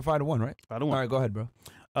count down from 5 to 1, right? 5 to 1. All right, go ahead, bro.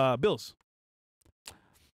 Bills.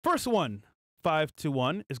 First one, 5 to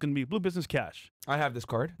 1, is going to be Blue Business Cash. I have this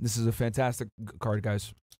card. This is a fantastic card,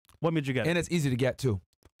 guys. What made you get it? And it's easy to get, too.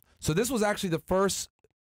 So this was actually the first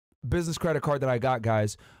business credit card that I got,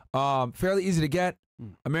 guys. Fairly easy to get.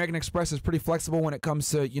 American Express is pretty flexible when it comes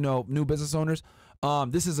to, new business owners.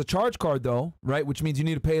 This is a charge card, though, right? Which means you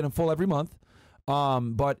need to pay it in full every month.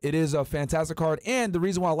 But it is a fantastic card. And the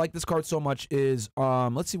reason why I like this card so much is,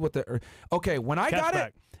 let's see what when I got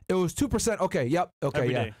it, it was 2%. Okay, yep. Okay,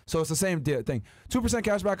 every yeah. day. So it's the same thing. 2%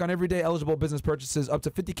 cash back on everyday eligible business purchases up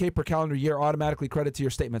to $50K per calendar year automatically credit to your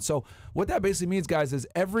statement. So what that basically means, guys, is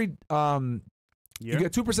every you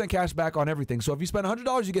get 2% cash back on everything. So if you spend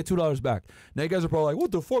 $100, you get $2 back. Now you guys are probably like,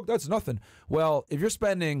 what the fuck? That's nothing. Well, if you're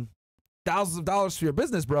spending thousands of dollars for your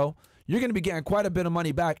business, bro, you're going to be getting quite a bit of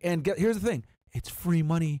money back. And here's the thing. It's free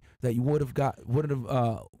money that you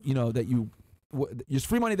it's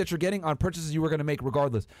free money that you're getting on purchases you were going to make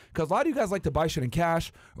regardless. Because a lot of you guys like to buy shit in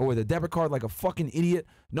cash or with a debit card like a fucking idiot.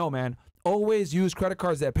 No, man. Always use credit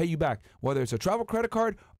cards that pay you back, whether it's a travel credit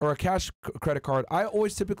card or a cash credit card. I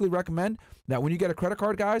always typically recommend that when you get a credit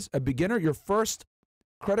card, guys, a beginner, your first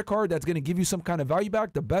credit card that's going to give you some kind of value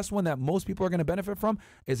back, the best one that most people are going to benefit from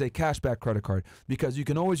is a cashback credit card, because you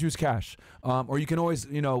can always use cash, or you can always,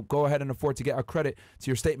 go ahead and afford to get a credit to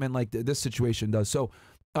your statement like this situation does. So,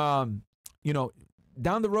 down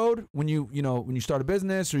the road when you start a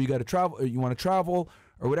business or you got to travel, or you want to travel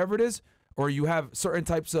or whatever it is, or you have certain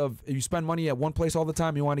types of, you spend money at one place all the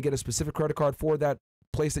time, you want to get a specific credit card for that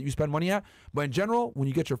place that you spend money at. But in general, when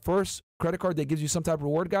you get your first credit card that gives you some type of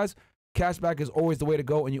reward, guys, cashback is always the way to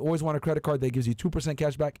go, and you always want a credit card that gives you 2%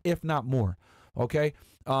 cash back, if not more. Okay,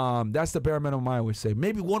 that's the bare minimum I always say.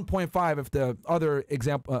 Maybe 1.5 if the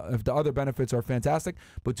other benefits are fantastic,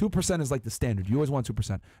 but 2% is like the standard. You always want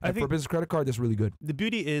 2%. And for a business credit card, that's really good. The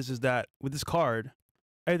beauty is that with this card,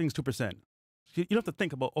 everything's 2%. You don't have to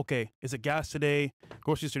think about, okay, is it gas today,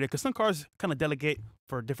 groceries today? Because some cards kind of delegate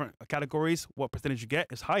for different categories. What percentage you get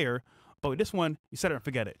is higher, but with this one, you set it and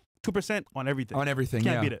forget it. 2% on everything. On everything,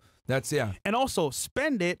 Can't beat it. That's, yeah. And also,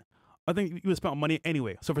 spend it. I think you would spend money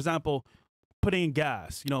anyway. So, for example, putting in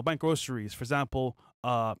gas, buying groceries, for example,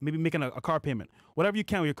 maybe making a car payment. Whatever you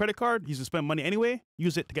can with your credit card, you can spend money anyway,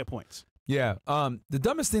 use it to get points. Yeah. The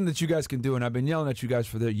dumbest thing that you guys can do, and I've been yelling at you guys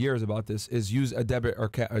for the years about this, is use a debit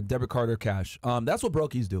card or cash. That's what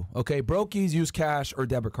brokies do. Okay, brokies use cash or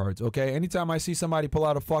debit cards. Okay, anytime I see somebody pull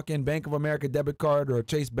out a fucking Bank of America debit card or a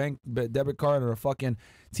Chase Bank debit card or a fucking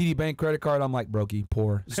TD Bank credit card, I'm like, brokie,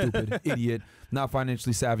 poor, stupid, idiot, not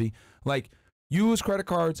financially savvy. Like, use credit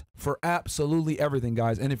cards for absolutely everything,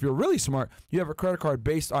 guys. And if you're really smart, you have a credit card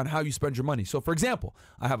based on how you spend your money. So, for example,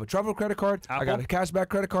 I have a travel credit card. Apple? I got a cashback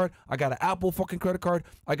credit card. I got an Apple fucking credit card.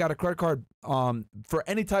 I got a credit card for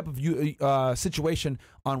any type of situation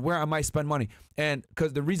on where I might spend money. And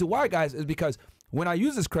because the reason why, guys, is because when I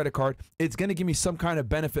use this credit card, it's going to give me some kind of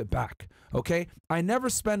benefit back, okay? I never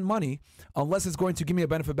spend money unless it's going to give me a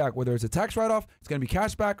benefit back, whether it's a tax write-off, it's going to be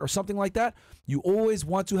cash back or something like that. You always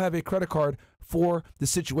want to have a credit card for the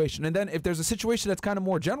situation. And then if there's a situation that's kind of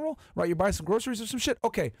more general, right, you're buying some groceries or some shit,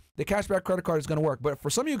 okay, the cashback credit card is going to work. But for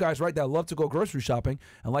some of you guys, right, that love to go grocery shopping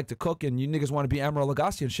and like to cook and you niggas want to be Emerald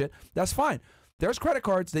Lagasse and shit, that's fine. There's credit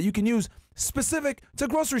cards that you can use specific to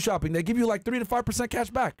grocery shopping. They give you like 3 to 5% cash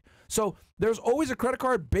back. So there's always a credit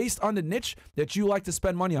card based on the niche that you like to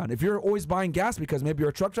spend money on. If you're always buying gas because maybe you're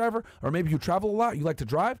a truck driver or maybe you travel a lot, you like to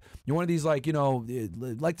drive, you're one of these like,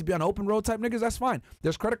 like to be on open road type niggas, that's fine.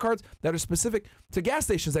 There's credit cards that are specific to gas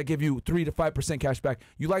stations that give you 3 to 5% cash back.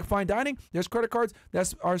 You like fine dining, there's credit cards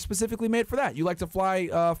that are specifically made for that. You like to fly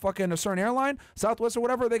fucking a certain airline, Southwest or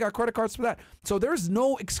whatever, they got credit cards for that. So there's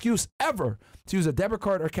no excuse ever to use a debit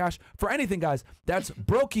card or cash for anything, guys. That's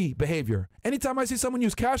brokie behavior. Anytime I see someone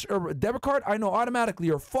use cash or a debit card, I know automatically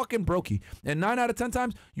you're fucking brokie. And 9 out of 10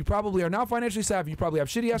 times, you probably are not financially savvy. You probably have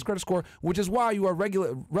shitty ass credit score, which is why you are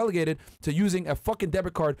relegated to using a fucking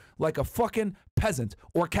debit card like a fucking peasant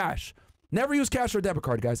or cash. Never use cash or debit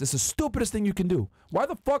card, guys. It's the stupidest thing you can do. Why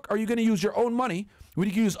the fuck are you going to use your own money when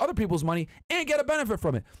you can use other people's money and get a benefit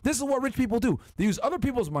from it? This is what rich people do. They use other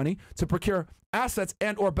people's money to procure assets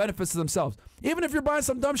and or benefits to themselves. Even if you're buying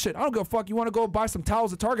some dumb shit, I don't give a fuck. You want to go buy some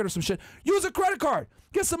towels at Target or some shit, use a credit card.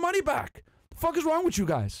 Get some money back. The fuck is wrong with you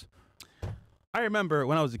guys? I remember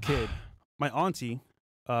when I was a kid, my auntie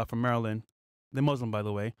from Maryland, the Muslim, by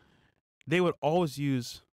the way, they would always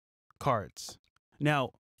use cards.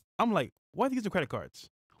 Now, I'm like, why are they using credit cards?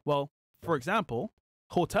 Well, for example,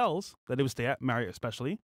 hotels that they would stay at, Marriott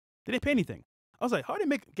especially, they didn't pay anything. I was like, how are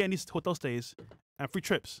they getting these hotel stays and free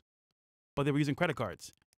trips? But they were using credit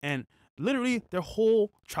cards. And literally their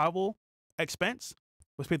whole travel expense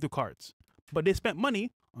was paid through cards. But they spent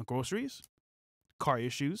money on groceries, car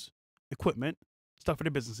issues, equipment, stuff for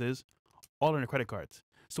their businesses, all on their credit cards.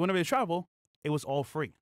 So whenever they travel, it was all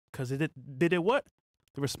free. Because they did what?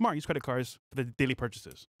 They were smart. Use credit cards for the daily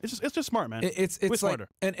purchases. It's just smart, man. It's like, smarter.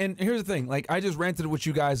 And here's the thing. Like, I just ranted with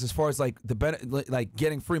you guys as far as like like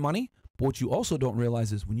getting free money. But what you also don't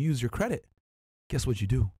realize is when you use your credit, guess what you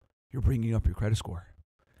do? You're bringing up your credit score.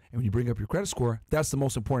 And when you bring up your credit score, that's the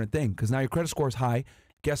most important thing because now your credit score is high.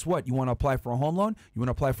 Guess what? You want to apply for a home loan. You want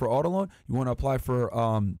to apply for an auto loan. You want to apply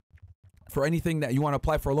for anything that you want to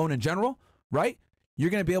apply for a loan in general, right? You're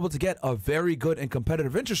going to be able to get a very good and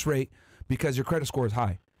competitive interest rate because your credit score is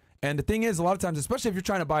high. And the thing is, a lot of times, especially if you're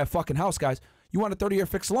trying to buy a fucking house, guys, you want a 30-year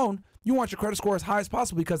fixed loan. You want your credit score as high as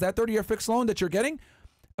possible because that 30-year fixed loan that you're getting,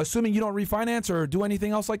 assuming you don't refinance or do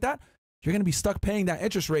anything else like that, you're going to be stuck paying that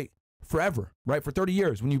interest rate forever, right? For 30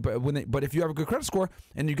 years. But if you have a good credit score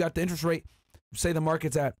and you got the interest rate, say the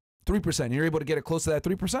market's at 3% and you're able to get it close to that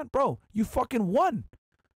 3%, bro, you fucking won.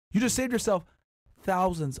 You just saved yourself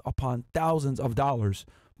thousands upon thousands of dollars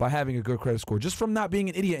by having a good credit score, just from not being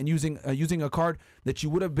an idiot and using a card that you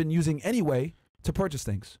would have been using anyway to purchase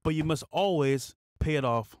things. But you must always pay it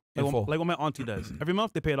off. In full. Like what my auntie does. Every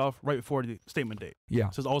month they pay it off right before the statement date. Yeah.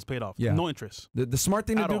 So it's always paid off. Yeah. No interest. The smart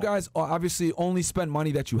thing to do, guys, obviously only spend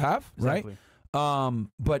money that you have, Exactly. right?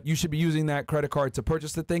 But you should be using that credit card to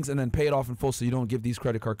purchase the things and then pay it off in full so you don't give these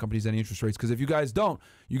credit card companies any interest rates. Because if you guys don't,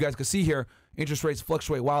 you guys can see here, interest rates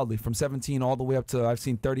fluctuate wildly from 17 all the way up to, I've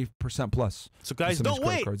seen 30% plus. So guys, Some of these don't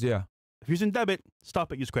credit wait. cards, yeah. If you're using debit,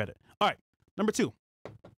 stop it. Use credit. All right. Number 2.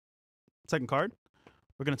 Second card.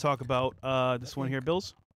 We're going to talk about this one here,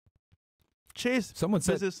 Bills. Chase. Someone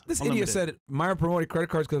said, Business this Unlimited. idiot said Myron promoted credit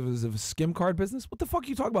cards because of a skim card business. What the fuck are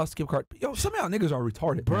you talking about, skim card? Yo, some of y'all niggas are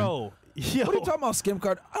retarded, man. Bro. Yo. What are you talking about, skim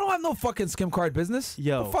card? I don't have no fucking skim card business.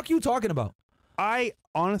 Yo. The fuck you talking about? I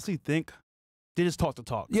honestly think they just talk the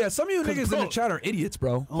talk. Yeah, some of you 'Cause, niggas bro, in the chat are idiots,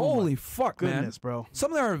 bro. Oh Holy my fuck, man. Goodness, bro.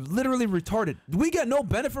 Some of them are literally retarded. We get no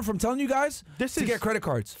benefit from telling you guys This to is get credit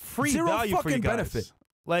cards. free Zero value fucking for you guys. benefit.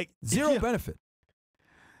 Like Zero yeah. benefit.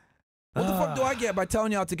 What the fuck do I get by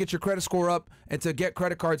telling y'all to get your credit score up and to get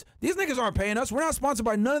credit cards? These niggas aren't paying us. We're not sponsored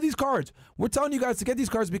by none of these cards. We're telling you guys to get these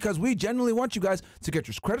cards because we genuinely want you guys to get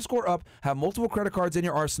your credit score up, have multiple credit cards in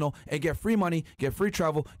your arsenal, and get free money, get free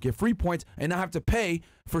travel, get free points, and not have to pay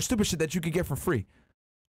for stupid shit that you could get for free.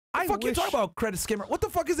 What the fuck you talking about, credit skimmer? What the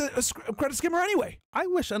fuck is a credit skimmer anyway? I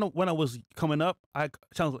wish when I was coming up, I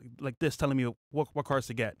sounds like this telling me what cards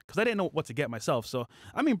to get because I didn't know what to get myself. So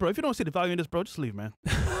I mean, bro, if you don't see the value in this, bro, just leave, man.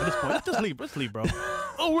 At this point, just leave, bro.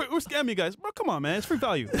 Oh, we're scamming you guys, bro. Come on, man, it's free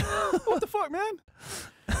value. What the fuck,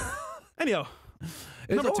 man? Anyhow,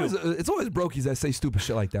 it's always brokies that say stupid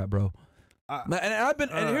shit like that, bro. And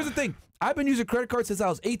here's the thing: I've been using credit cards since I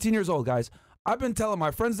was 18 years old, guys. I've been telling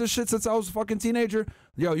my friends this shit since I was a fucking teenager.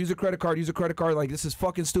 Yo, use a credit card, Like, this is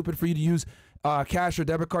fucking stupid for you to use cash or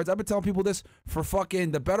debit cards. I've been telling people this for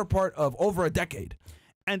fucking the better part of over a decade.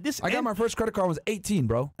 And I got my first credit card when I was 18,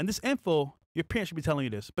 bro. And this info, your parents should be telling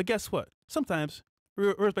you this. But guess what? Sometimes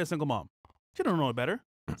we're raised by a single mom. She don't know better.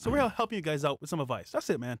 So we're helping you guys out with some advice. That's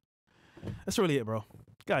it, man. That's really it, bro.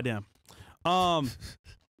 Goddamn. I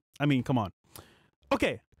mean, come on.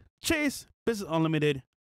 Okay. Chase, Business Unlimited.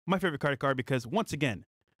 My favorite credit card because, once again,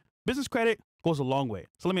 business credit goes a long way.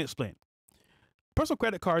 So let me explain. Personal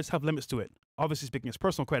credit cards have limits to it. Obviously speaking, it's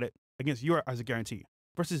personal credit against you as a guarantee.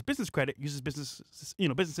 Versus business credit uses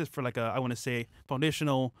businesses for like I want to say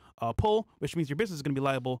foundational pull, which means your business is going to be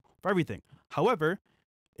liable for everything. However,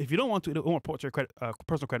 if you don't want to, it won't report to your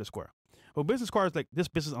personal credit score. But business cards like this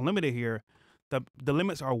Business Unlimited here, the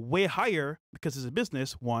limits are way higher because it's a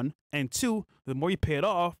business, one, and two, the more you pay it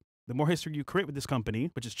off, the more history you create with this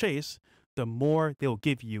company, which is Chase, the more they'll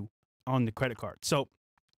give you on the credit card. So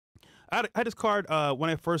I had this card when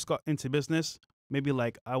I first got into business, maybe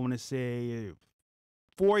like I want to say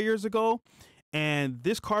 4 years ago. And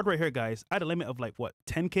this card right here, guys, I had a limit of like, what,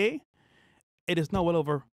 10K? It is now well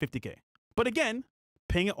over 50K. But again,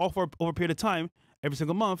 paying it off over a period of time, every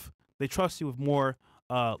single month, they trust you with more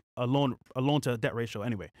a loan to debt ratio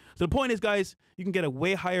anyway. So the point is, guys, you can get a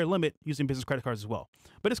way higher limit using business credit cards as well.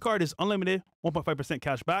 But this card is unlimited, 1.5%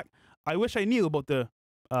 cash back. I wish I knew about the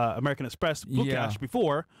American Express Blue Cash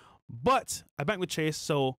before, but I banked with Chase,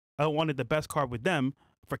 so I wanted the best card with them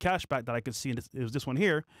for cash back that I could see. And it was this one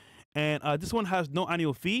here. And this one has no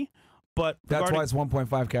annual fee, but that's why it's 1.5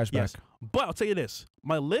 cash back. Yes. But I'll tell you this,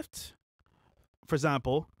 my Lyft, for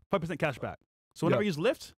example, 5% cash back. So whenever I use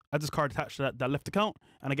Lyft, I have this card attached to that Lyft account,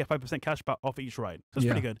 and I get 5% cash back off of each ride. So it's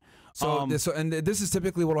pretty good. So, this is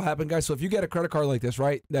typically what will happen, guys. So if you get a credit card like this,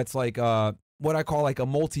 right, that's like what I call like a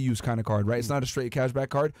multi-use kind of card, right? It's not a straight cashback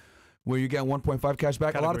card where you get 1.5 cash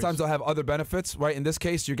back. A lot of times they'll have other benefits, right? In this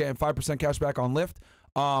case, you're getting 5% cash back on Lyft.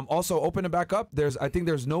 Also, open it back up. I think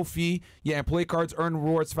there's no fee. Yeah, employee cards earn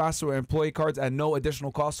rewards faster with employee cards at no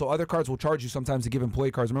additional cost. So other cards will charge you sometimes to give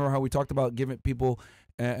employee cards. Remember how we talked about giving people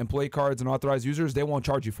employee cards and authorized users? They won't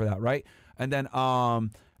charge you for that, right? And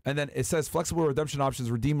then it says flexible redemption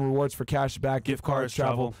options, redeem rewards for cash back, gift cards,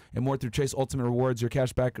 travel, and more through Chase Ultimate Rewards. Your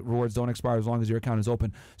cash back rewards don't expire as long as your account is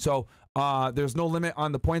open. So there's no limit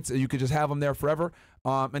on the points. You could just have them there forever.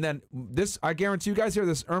 And then this, I guarantee you guys here,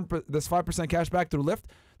 this 5% cash back through Lyft,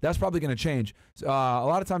 that's probably going to change. A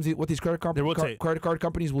lot of times what these credit card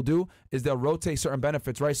companies will do is they'll rotate certain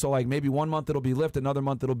benefits, right? So like maybe 1 month it'll be Lyft, another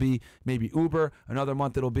month it'll be maybe Uber, another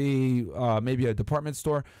month it'll be maybe a department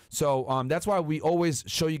store. So that's why we always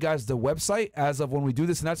show you guys the website as of when we do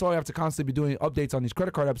this. And that's why we have to constantly be doing updates on these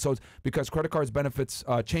credit card episodes, because credit cards benefits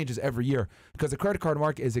changes every year, because the credit card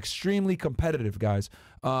market is extremely competitive, guys.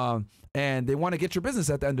 And they want to get your business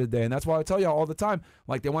at the end of the day. And that's why I tell y'all all the time,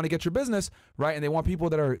 like, they want to get your business, right? And they want people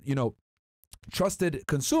that are, trusted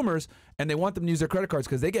consumers, and they want them to use their credit cards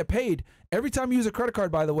because they get paid. Every time you use a credit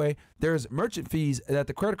card, by the way, there's merchant fees that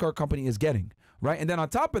the credit card company is getting, right? And then on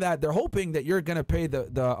top of that, they're hoping that you're going to pay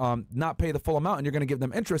not pay the full amount, and you're going to give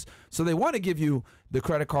them interest. So they want to give you the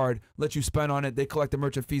credit card, let you spend on it. They collect the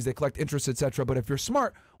merchant fees, they collect interest, etc. But if you're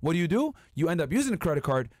smart, what do? You end up using the credit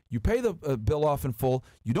card, you pay the bill off in full,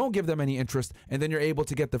 you don't give them any interest, and then you're able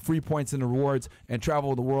to get the free points and the rewards and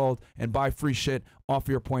travel the world and buy free shit off of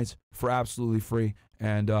your points for absolutely free,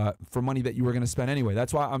 and for money that you were going to spend anyway.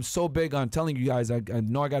 That's why I'm so big on telling you guys, I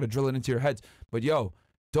know I got to drill it into your heads, but yo,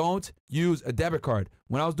 don't use a debit card.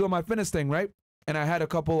 When I was doing my fitness thing, right, and I had a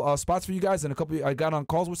couple spots for you guys, and I got on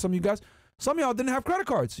calls with some of you guys, some of y'all didn't have credit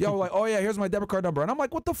cards. Y'all were like, oh yeah, here's my debit card number. And I'm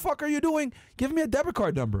like, what the fuck are you doing? Give me a debit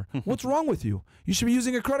card number. What's wrong with you? You should be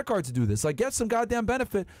using a credit card to do this. Like, get some goddamn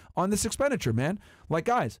benefit on this expenditure, man. Like,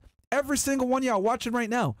 guys, every single one of y'all watching right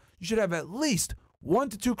now, you should have at least 1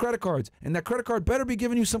 to 2 credit cards, and that credit card better be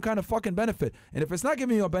giving you some kind of fucking benefit. And if it's not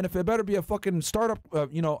giving you a benefit, it better be a fucking startup,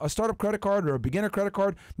 a startup credit card or a beginner credit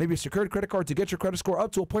card, maybe a secured credit card to get your credit score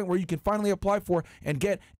up to a point where you can finally apply for and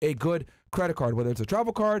get a good credit card, whether it's a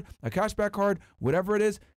travel card, a cashback card, whatever it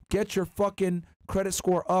is. Get your fucking credit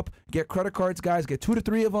score up. Get credit cards, guys. Get 2 to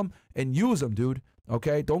 3 of them and use them, dude.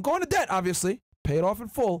 Okay? Don't go into debt, obviously. Pay it off in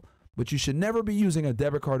full, but you should never be using a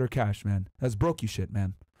debit card or cash, man. That's Brokie shit,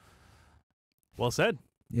 man. Well said.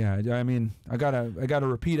 Yeah, I mean, I gotta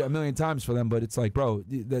repeat it a million times for them, but it's like, bro,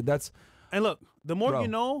 that's. And look, the more Bro. you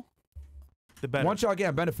know, the better. Want y'all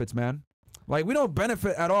getting benefits, man. Like, we don't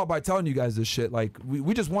benefit at all by telling you guys this shit. Like,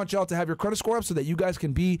 we just want y'all to have your credit score up so that you guys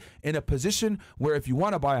can be in a position where if you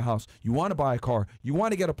want to buy a house, you want to buy a car, you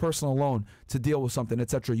want to get a personal loan to deal with something,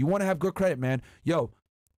 etc. You want to have good credit, man. Yo,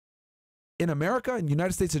 in America, in the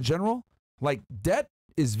United States in general, like, debt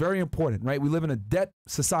is very important, right? We live in a debt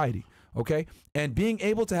society. Okay, and being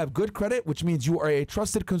able to have good credit, which means you are a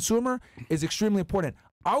trusted consumer, is extremely important.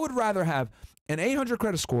 I would rather have an 800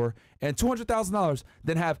 credit score and $200,000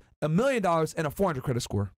 than have $1 million and a 400 credit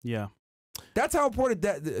score. Yeah. That's how important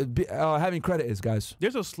having credit is, guys.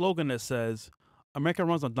 There's a slogan that says, America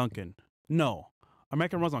runs on Dunkin'. No,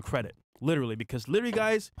 America runs on credit. Literally, because literally,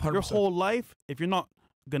 guys, 100%. your whole life, if you're not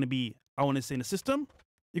going to be, I want to say, in the system,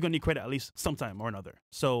 you're going to need credit at least sometime or another.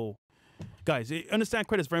 So, guys, understand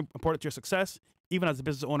credit is very important to your success. Even as a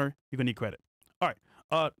business owner, you're going to need credit. All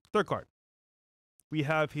right, third card. We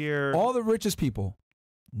have here... All the richest people,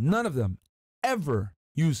 none of them ever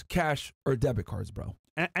use cash or debit cards, bro.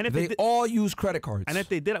 And if they all use credit cards. And if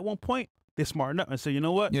they did at one point, they smartened up and said, you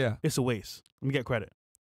know what? Yeah. It's a waste. Let me get credit.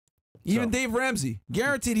 Even Dave Ramsey,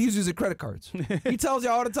 guaranteed he's using credit cards. He tells you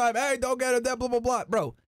all the time, hey, don't get a debt, blah, blah, blah.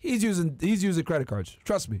 Bro, he's using credit cards.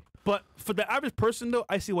 Trust me. But for the average person, though,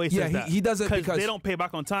 I see why he says that. He does it because they don't pay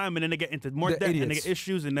back on time, and then they get into more debt, and they get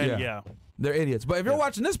issues, and then, They're idiots. But if you're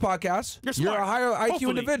watching this podcast, you're a higher IQ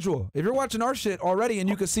individual. If you're watching our shit already and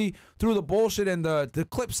you can see through the bullshit and the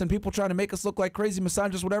clips and people trying to make us look like crazy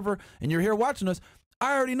misogynists, whatever, and you're here watching us,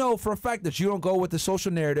 I already know for a fact that you don't go with the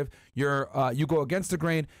social narrative. You go against the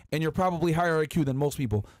grain, and you're probably higher IQ than most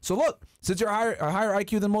people. So look, since you're a higher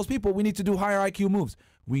IQ than most people, we need to do higher IQ moves.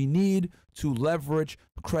 We need to leverage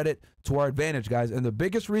credit to our advantage, guys. And the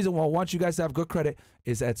biggest reason why I want you guys to have good credit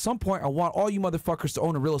is at some point I want all you motherfuckers to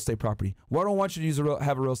own a real estate property. Why don't I want you to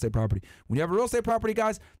have a real estate property? When you have a real estate property,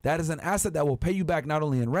 guys, that is an asset that will pay you back not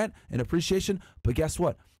only in rent and appreciation, but guess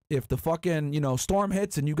what? If the fucking, storm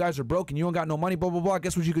hits and you guys are broke and you don't got no money, blah, blah, blah,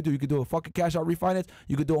 guess what you could do? You could do a fucking cash out refinance.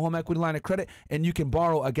 You could do a home equity line of credit, and you can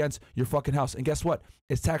borrow against your fucking house. And guess what?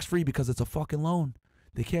 It's tax-free because it's a fucking loan.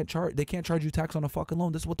 They can't charge you tax on a fucking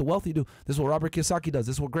loan. This is what the wealthy do. This is what Robert Kiyosaki does.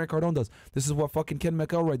 This is what Grant Cardone does. This is what fucking Ken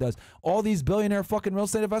McElroy does. All these billionaire fucking real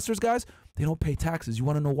estate investors, guys, they don't pay taxes. You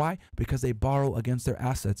want to know why? Because they borrow against their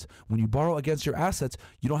assets. When you borrow against your assets,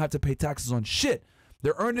 you don't have to pay taxes on shit.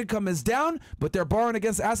 Their earned income is down, but they're borrowing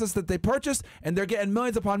against assets that they purchased, and they're getting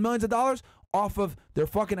millions upon millions of dollars off of their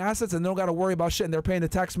fucking assets, and they don't got to worry about shit, and they're paying the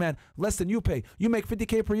tax man less than you pay. You make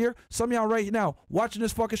 $50K per year. Some of y'all right now watching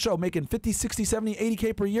this fucking show making 50, 60, 70,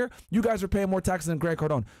 80K per year. You guys are paying more taxes than Grant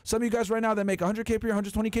Cardone. Some of you guys right now that make 100K per year,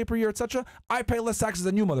 120K per year, etc. I pay less taxes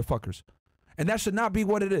than you motherfuckers. And that should not be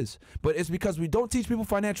what it is. But it's because we don't teach people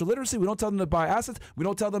financial literacy. We don't tell them to buy assets. We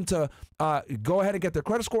don't tell them to go ahead and get their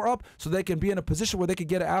credit score up so they can be in a position where they can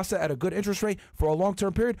get an asset at a good interest rate for a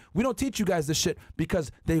long-term period. We don't teach you guys this shit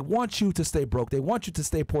because they want you to stay broke. They want you to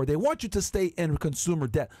stay poor. They want you to stay in consumer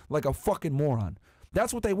debt like a fucking moron.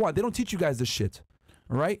 That's what they want. They don't teach you guys this shit.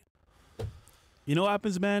 All right? You know what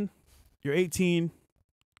happens, man? You're 18. You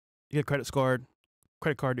get a credit card.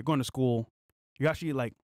 You're going to school. You're actually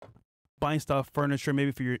like buying stuff, furniture,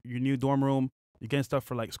 maybe for your new dorm room. You're getting stuff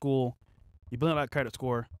for like school. You're building that credit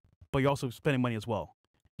score, but you're also spending money as well.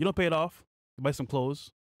 You don't pay it off. You buy some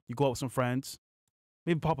clothes. You go out with some friends.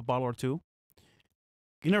 Maybe pop a bottle or two.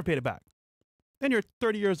 You never paid it back. Then you're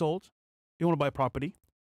 30 years old. You want to buy a property.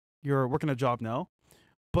 You're working a job now.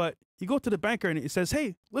 But you go to the banker and it says,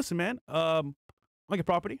 hey, listen, man, I get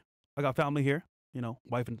property. I got family here,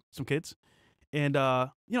 wife and some kids. And,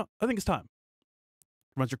 I think it's time.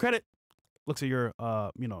 Runs your credit. Looks at your,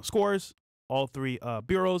 scores, all three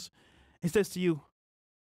bureaus. He says to you,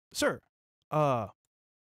 sir, we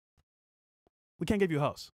can't give you a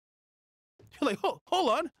house. You're like, hold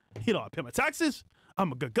on. I pay my taxes.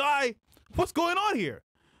 I'm a good guy. What's going on here?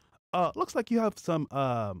 Looks like you have some,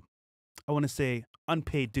 I want to say,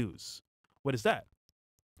 unpaid dues. What is that?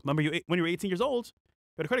 Remember, when you were 18 years old, you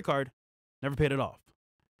had a credit card, never paid it off.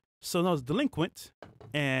 So now it's delinquent,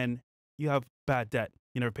 and you have bad debt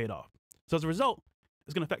you never paid off. So as a result,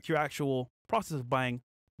 it's going to affect your actual process of buying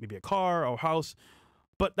maybe a car or a house.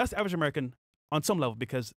 But that's the average American on some level,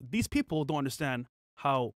 because these people don't understand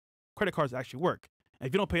how credit cards actually work. And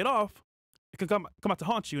if you don't pay it off, it can come out to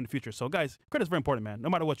haunt you in the future. So guys, credit's very important, man, no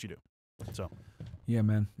matter what you do. So Yeah,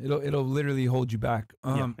 man. It'll literally hold you back.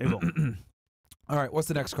 yeah, it will. All right, what's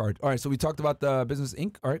the next card? All right, so we talked about the Business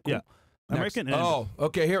Inc. All right, cool. Yeah. Next. American and Oh,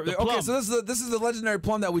 okay. Here. the Okay, Plum. so this is the legendary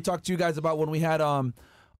Plum that we talked to you guys about when we had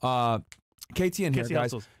KT in here, KT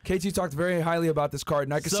guys. Hustles. KT talked very highly about this card,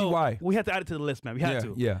 and I can see So, why. we had to add it to the list, man. We had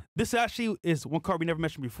to. Yeah. This actually is one card we never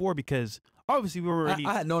mentioned before, because obviously we were already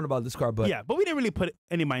I had known about this card, but but we didn't really put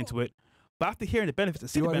any mind into it. But after hearing the benefits and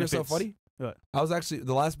seeing you the want to hear benefits, something funny? What? I was actually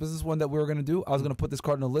the last business one that we were gonna do. I was gonna put this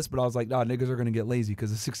card on the list, but I was like, nah, niggas are gonna get lazy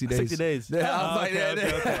because it's 60 days. 60 days. Yeah, I was Oh, like,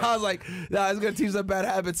 okay. I was like, nah, it's gonna teach them bad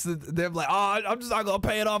habits. They're like, oh, I'm just not gonna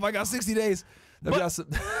pay it off. I got 60 days. But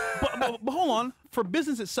hold on. For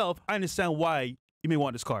business itself, I understand why you may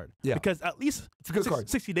want this card. Yeah. Because at least It's a good card.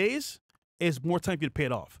 60 days is more time for you to pay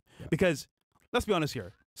it off. Yeah. Because let's be honest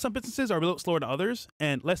here. Some businesses are a little slower than others.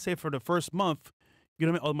 And let's say for the first month, you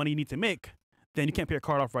don't make all the money you need to make, then you can't pay your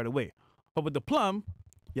card off right away. But with the Plum,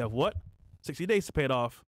 you have what? 60 days to pay it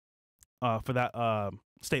off for that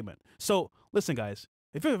statement. So listen, guys.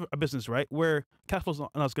 If you have a business, right, where cash flow's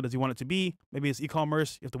not as good as you want it to be, maybe it's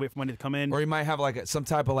e-commerce, you have to wait for money to come in. Or you might have like some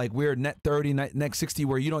type of like weird net 30, net 60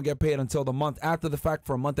 where you don't get paid until the month after the fact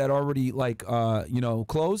for a month that already like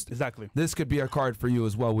closed. Exactly. This could be a card for you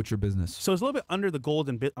as well with your business. So it's a little bit under the gold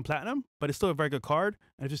and platinum, but it's still a very good card.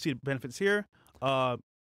 And if you see the benefits here, let's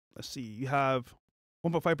see, you have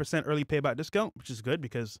 1.5% early payback discount, which is good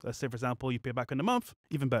because let's say, for example, you pay back in a month,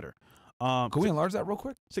 even better. Can we enlarge that real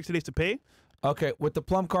quick? 60 days to pay. Okay, with the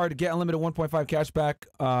Plum card, get unlimited 1.5 cash back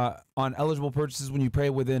on eligible purchases when you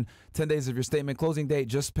pay within 10 days of your statement closing date.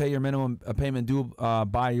 Just pay your minimum payment due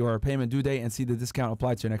by your payment due date and see the discount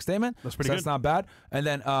applied to your next statement. That's pretty so good. That's not bad. And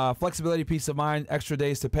then flexibility, peace of mind, extra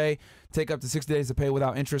days to pay. Take up to 60 days to pay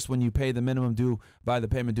without interest when you pay the minimum due by the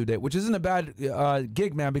payment due date, which isn't a bad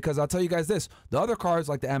gig, man, because I'll tell you guys this. The other cards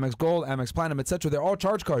like the Amex Gold, Amex Platinum, etc., they're all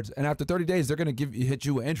charge cards. And after 30 days, they're going to hit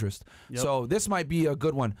you with interest. Yep. So this might be a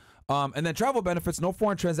good one. And then travel benefits, no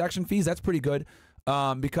foreign transaction fees. That's pretty good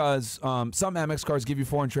because some Amex cards give you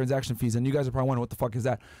foreign transaction fees. And you guys are probably wondering, what the fuck is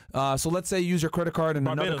that? So let's say you use your credit card in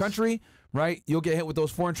another Barbados. country, right? You'll get hit with those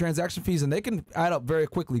foreign transaction fees, and they can add up very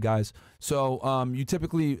quickly, guys. So you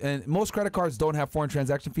typically, and most credit cards don't have foreign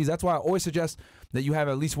transaction fees. That's why I always suggest that you have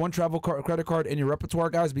at least one travel credit card in your repertoire,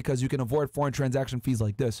 guys, because you can avoid foreign transaction fees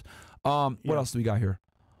like this. What else do we got here?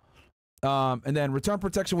 And then return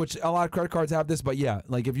protection, which a lot of credit cards have this, but yeah,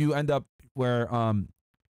 like if you end up where,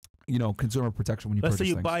 consumer protection when you Let's purchase say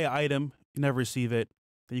you things. buy an item, you never receive it,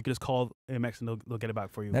 then you can just call Amex and they'll get it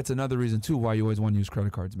back for you. That's another reason too why you always want to use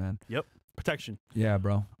credit cards, man. Yep. Protection. Yeah,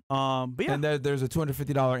 bro. But yeah. And there's a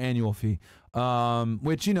 $250 annual fee,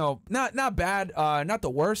 which not bad, not the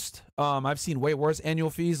worst. I've seen way worse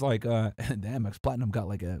annual fees. Like the Amex Platinum got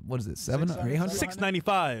like what is it, 700 or 800?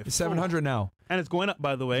 $695. It's 700 now. And it's going up,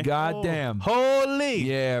 by the way. God damn. Holy.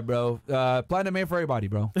 Yeah, bro. Platinum ain't for everybody,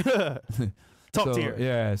 bro. Top tier.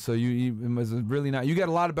 Yeah, so you it was really not. You get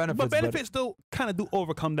a lot of benefits. But benefits still kind of do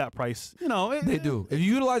overcome that price. They do. If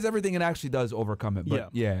you utilize everything, it actually does overcome it. But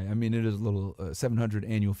yeah, I mean, it is a little 700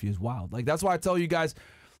 annual fee is wild. Like that's why I tell you guys,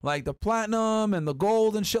 like the platinum and the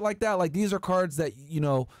gold and shit like that. Like these are cards that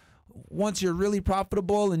once you're really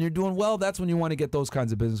profitable and you're doing well, that's when you want to get those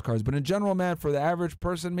kinds of business cards. But in general, man, for the average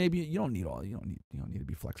person, maybe you don't need to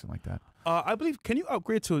be flexing like that. I believe. Can you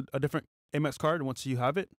upgrade to a different Amex card once you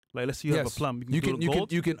have it? Like let's say you have a Plum. You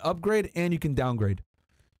can upgrade and you can downgrade.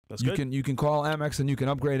 That's good. You can call Amex and you can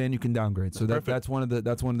upgrade and you can downgrade. So that's one of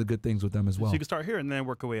the good things with them as well. So you can start here and then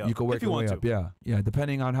work your way up. You can work your way up. Yeah,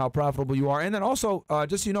 depending on how profitable you are. And then also,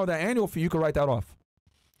 just so you know, that annual fee you can write that off.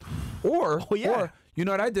 Or you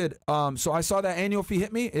know what I did? So I saw that annual fee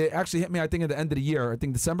hit me. It actually hit me, I think, at the end of the year. I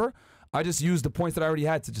think December. I just used the points that I already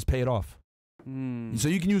had to just pay it off. So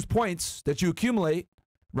you can use points that you accumulate,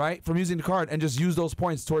 right, from using the card, and just use those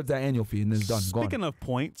points towards that annual fee, and then it's done. Speaking of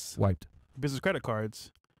points, wiped. Business credit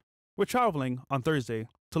cards. We're traveling on Thursday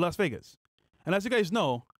to Las Vegas, and as you guys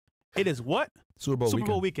know, it is what? Super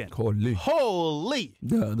Bowl weekend. Holy.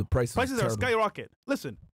 Yeah, the prices are skyrocket.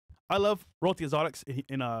 Listen, I love Royalty Exotics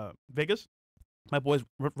in Vegas. My boy's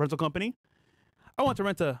rental company. I want to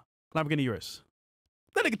rent a Lamborghini Urus.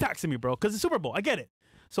 Then they can tax me, bro, because it's Super Bowl. I get it.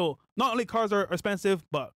 So not only cars are expensive,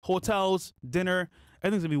 but hotels, dinner,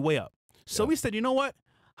 everything's gonna be way up. So we said, you know what?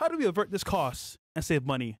 How do we avert this cost and save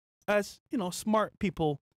money? As smart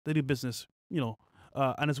people that do business,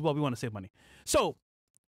 and as well, we want to save money. So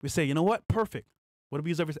we say, you know what? Perfect. What do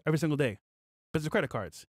we use every single day? Business credit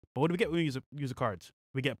cards. But what do we get when we use the cards?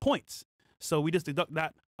 We get points. So we just deduct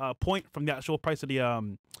that point from the actual price of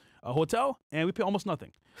the hotel, and we pay almost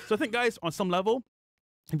nothing. So I think, guys, on some level,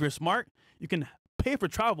 if you're smart, you can pay for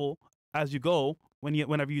travel as you go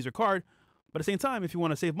whenever you use your card. But at the same time, if you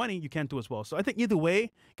want to save money, you can too as well. So I think either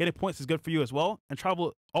way, getting points is good for you as well. And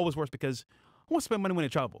travel always works because who wants to spend money when they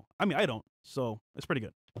travel? I mean, I don't. So it's pretty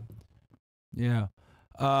good. Yeah.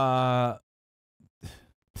 Oh,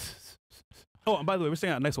 and by the way, we're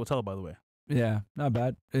staying at a nice hotel, by the way. Yeah, not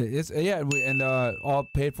bad. It's all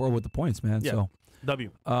paid for with the points, man. Yeah. So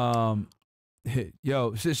W.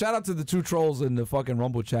 Yo, shout out to the two trolls in the fucking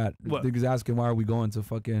Rumble chat. What? Niggas asking why are we going to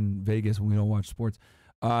fucking Vegas when we don't watch sports.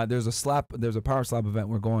 There's a power slap event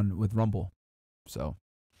we're going with Rumble. So,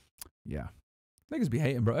 yeah. Niggas be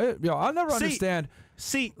hating, bro. Yo, I'll never understand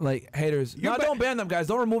like haters. No, don't ban them, guys.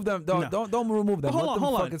 Don't remove them. Don't remove them. Hold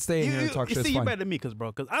on. Fucking stay in here and talk shit. You better than me, because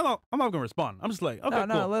I'm not gonna respond. I'm just like, okay,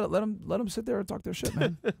 no, cool. let them sit there and talk their shit,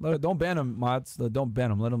 man. Don't ban them, mods. Don't ban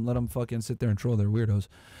them. Let them fucking sit there and troll their weirdos.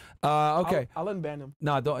 Okay. I'll unban him.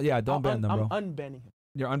 No, don't ban them, bro. I'm unbanning him.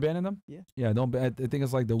 You're unbanning them? Yeah. Yeah, don't ban. I think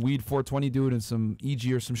it's like the Weed 420 dude and some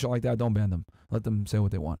EG or some shit like that. Don't ban them. Let them say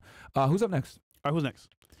what they want. Who's up next? All right, who's next?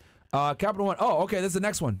 Capital One. Oh, okay. This is the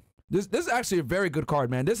next one. This is actually a very good card,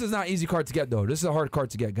 man. This is not an easy card to get though. This is a hard card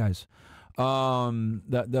to get, guys.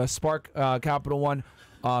 The Spark Capital One,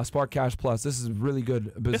 Spark Cash Plus. This is really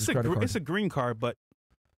good business credit card. It's a green card, but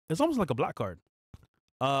it's almost like a black card.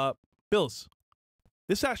 Bills.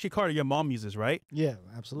 This is actually a card your mom uses, right? Yeah,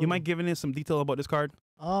 absolutely. You mind giving us some detail about this card?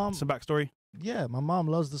 Some backstory. Yeah, my mom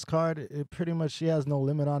loves this card. It pretty much, she has no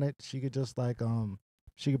limit on it. She could just like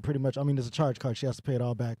she could pretty much, I mean, it's a charge card. She has to pay it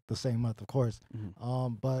all back the same month, of course.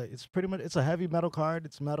 Mm-hmm. But it's pretty much, it's a heavy metal card.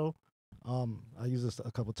 It's metal. I use this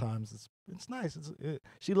a couple times. It's nice.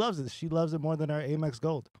 She loves it. She loves it more than our Amex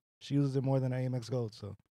Gold. She uses it more than our Amex Gold.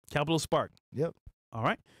 So Capital Spark. Yep. All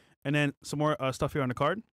right. And then some more stuff here on the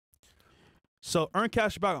card. So earn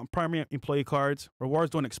cash back on primary employee cards.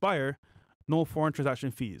 Rewards don't expire. No foreign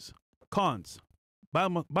transaction fees. Cons.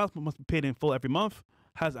 Balance must be paid in full every month.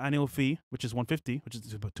 Has an annual fee, which is $150, which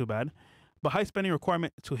is too bad. But high spending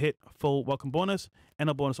requirement to hit full welcome bonus and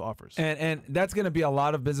a bonus offers. And that's going to be a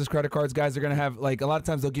lot of business credit cards. Guys are going to have, like, a lot of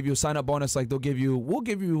times they'll give you a sign-up bonus. Like, we'll give you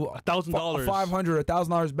 $1,000. $500,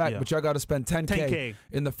 $1,000 back, but y'all got to spend $10K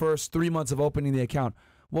in the first 3 months of opening the account.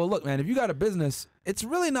 Well, look, man, if you got a business, it's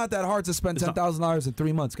really not that hard to spend $10,000 in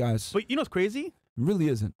 3 months, guys. But you know what's crazy? It really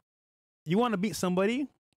isn't. You want to meet somebody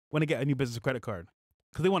when they get a new business credit card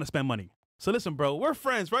because they want to spend money. So listen, bro, we're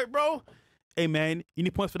friends, right, bro? Hey, man, you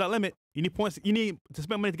need points for that limit. You need points. You need to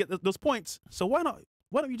spend money to get those points. So why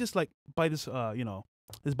don't you just like buy this,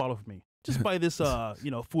 this bottle for me? Just buy this,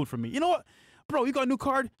 food for me. You know what, bro? You got a new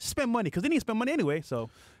card. Spend money because they need to spend money anyway. So.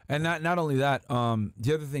 And not only that,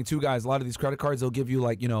 the other thing too, guys. A lot of these credit cards, they'll give you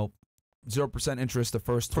like 0% interest the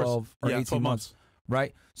first 12 or 18 months.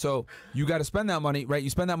 Right? So you got to spend that money, right? You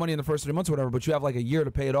spend that money in the first 3 months or whatever, but you have like a year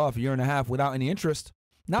to pay it off, a year and a half without any interest.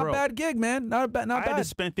 Not a bad gig, man. Not bad. I had to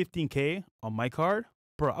spend $15K on my card.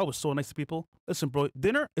 Bro, I was so nice to people. Listen, bro,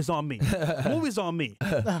 dinner is on me. Movies on me.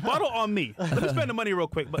 Bottle on me. Let me spend the money real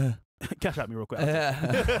quick, but cash out me real quick.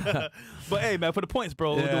 But hey, man, for the points,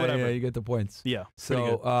 bro, we'll do whatever. Yeah, you get the points. Yeah.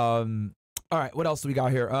 So, all right, what else do we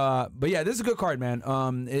got here? But yeah, this is a good card, man.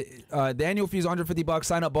 The annual fee is $150.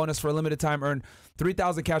 Sign up bonus for a limited time. Earn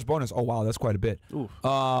 $3,000 cash bonus. Oh wow, that's quite a bit.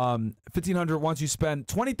 $1,500 once you spend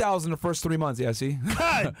 $20,000 the first 3 months. Yeah, see.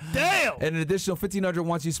 God damn. And an additional $1,500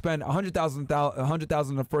 once you spend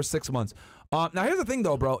 $100,000 the first 6 months. Now here's the thing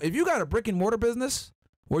though, bro. If you got a brick and mortar business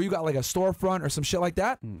where you got like a storefront or some shit like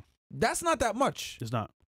that, that's not that much. It's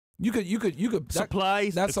not. You could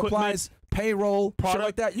supplies. That supplies, payroll, shit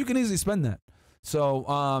like that. You can easily spend that.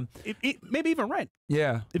 So maybe even rent.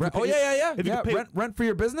 Yeah. Yeah. Rent for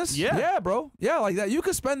your business. Yeah, bro. Yeah, like that. You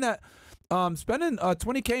could spend that. Spending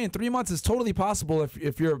 $20K in 3 months is totally possible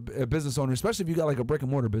if you're a business owner, especially if you got like a brick and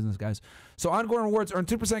mortar business, guys. So ongoing rewards, earn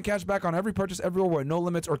 2% cash back on every purchase everywhere with no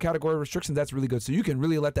limits or category restrictions. That's really good. So you can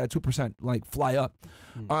really let that 2% like fly up.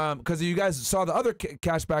 Because you guys saw the other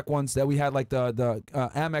cash back ones that we had, like the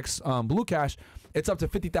Amex Blue Cash. It's up to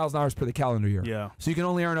 $50,000 per the calendar year. Yeah. So you can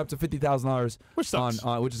only earn up to $50,000, which sucks.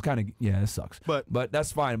 Which is kind of it sucks. But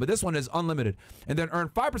that's fine. But this one is unlimited, and then earn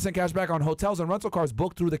 5% cash back on hotels and rental cars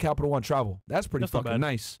booked through the Capital One Travel. That's pretty fucking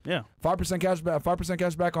nice. Yeah. 5% cash back. 5%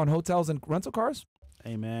 cash back on hotels and rental cars.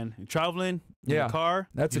 Hey man, you're traveling. In your car.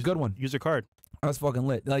 That's a good one. Use your card. That's fucking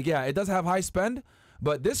lit. Like it does have high spend,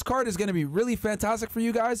 but this card is going to be really fantastic for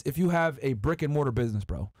you guys if you have a brick and mortar business,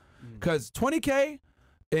 bro. Because $20K.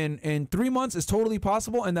 In 3 months is totally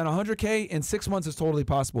possible, and then $100K in 6 months is totally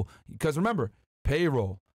possible. Because remember,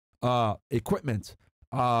 payroll, equipment,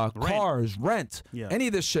 cars, rent, Yeah. any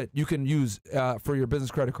of this shit you can use for your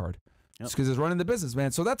business credit card. Because it's running the business,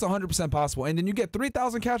 man. So that's 100% possible. And then you get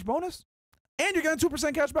 3,000 cash bonus, and you're getting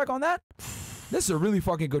 2% cash back on that. This is a really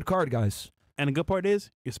fucking good card, guys. And the good part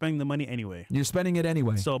is you're spending the money anyway. You're spending it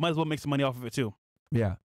anyway. So might as well make some money off of it too.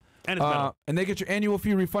 Yeah. And it's better. And they get your annual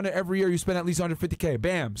fee refunded every year you spend at least $150K.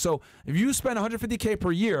 Bam. So if you spend $150K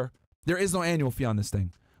per year, there is no annual fee on this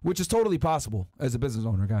thing, which is totally possible as a business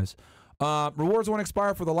owner, guys. Rewards won't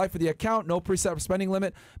expire for the life of the account. No preset spending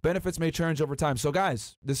limit. Benefits may change over time. So,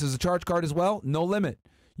 guys, this is a charge card as well. No limit.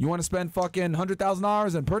 You want to spend fucking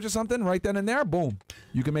 $100,000 and purchase something right then and there? Boom.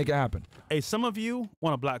 You can make it happen. Hey, some of you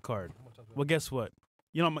want a black card. Well, guess what?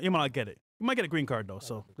 You might not get it. You might get a green card though.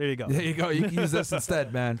 So there you go. There you go. You can use this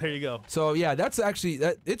instead, man. There you go. So yeah, that's actually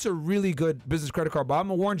it's a really good business credit card. But I'm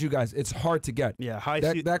gonna warn you guys, it's hard to get. Yeah,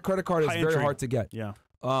 that credit card is very entry. hard to get. Yeah.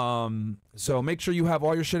 So make sure you have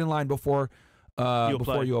all your shit in line before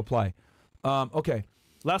you apply. Okay.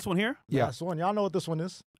 Last one here. Yeah. Last one. Y'all know what this one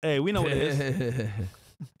is. Hey, we know what it is.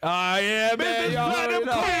 Yeah, man. Y'all already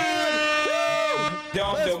know.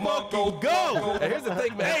 Let's go. Hey, here's the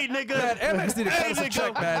thing, man. Hey, nigga. Man, Amex need to cut us a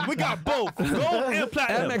check, man. We got both gold and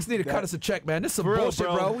platinum. Amex need to cut us a check, man. This is some For real, bullshit,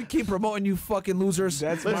 bro. We keep promoting you fucking losers.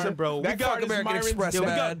 Listen, bro. We That got card is American Myron's- Express, yeah, we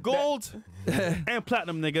man. got gold and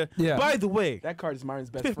platinum, nigga. Yeah. By the way, That card is Myron's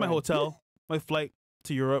best fifth my friend. hotel, my flight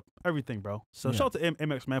to Europe, everything, bro. So Yeah. shout out to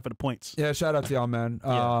Amex, man, for the points. Yeah, shout out to y'all, man.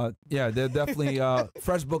 Yeah, they're definitely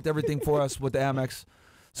fresh booked everything for us with the Amex.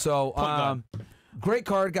 So great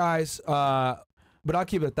card, guys. But I'll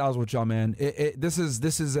keep it 1,000 with y'all, man. This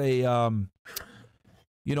is a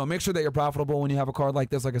make sure that you're profitable when you have a card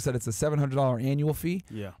like this. Like I said, it's a $700 annual fee.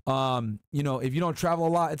 Yeah. If you don't travel a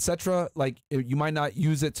lot, etc., like you might not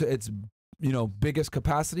use it to its biggest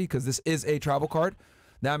capacity because this is a travel card.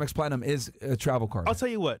 The Amex Platinum is a travel card. I'll tell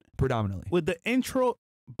you what. Predominantly. With the intro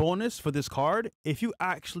bonus for this card, if you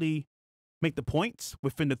actually make the points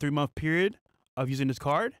within the 3-month period of using this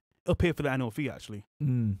card, it'll pay for the annual fee actually.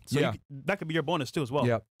 So yeah. that could be your bonus too as well.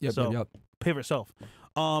 Yep. So pay for itself.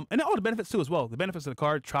 And then all the benefits too as well. The benefits of the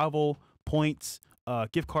card, travel, points,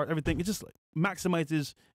 gift card, everything. It just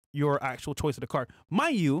maximizes your actual choice of the card.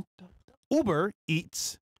 Mind you, Uber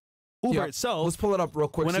itself. Let's pull it up real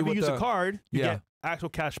quick. Whenever see you use what a card, you yeah. get actual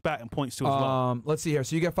cash back and points too as well. Let's see here.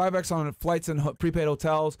 So you get 5x on flights and prepaid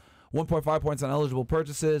hotels, 1.5 points on eligible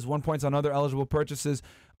purchases, 1 point on other eligible purchases.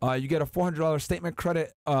 You get a $400 statement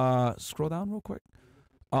credit. Scroll down real quick.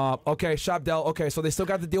 Okay, shop Dell. Okay, so they still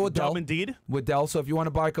got to deal with Dell. Indeed. With Dell. So if you want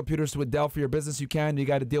to buy computers with Dell for your business, you can. You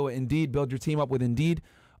got to deal with Indeed. Build your team up with Indeed.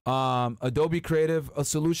 Adobe Creative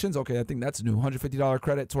Solutions. Okay, I think that's new. $150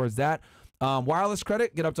 credit towards that. Wireless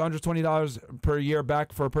credit, get up to $120 per year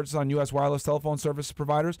back for a purchase on U.S. wireless telephone service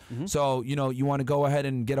providers. So, you want to go ahead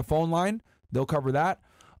and get a phone line. They'll cover that.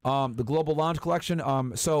 The Global Lounge Collection.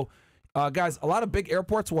 Guys, a lot of big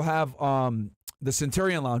airports will have the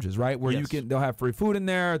Centurion lounges, right? Where they'll have free food in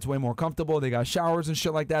there. It's way more comfortable. They got showers and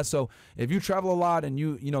shit like that. So if you travel a lot and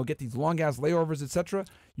you get these long ass layovers, etc.,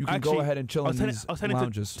 you can go ahead and chill in these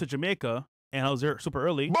lounges. To Jamaica, and I was there super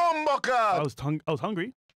early. I was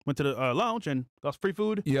hungry. Went to the lounge and got free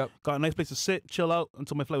food. Yep. Got a nice place to sit, chill out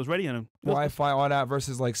until my flight was ready. And Wi-Fi, all that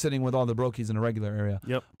versus like sitting with all the brokies in a regular area.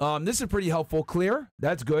 Yep. This is pretty helpful. Clear,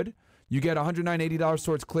 that's good. You get $180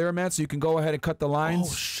 towards Clear, man, so you can go ahead and cut the lines.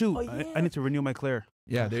 Oh shoot! I need to renew my Clear.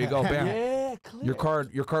 Yeah, there you go. Bam. Yeah, Clear.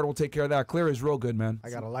 Your card will take care of that. Clear is real good, man. I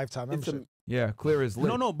got a lifetime membership. Yeah, Clear is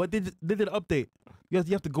lit. No, but they did an update. You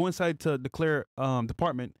have to go inside to the Clear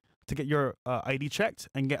department to get your ID checked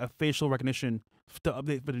and get a facial recognition to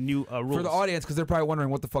update for the new rules. For the audience, because they're probably wondering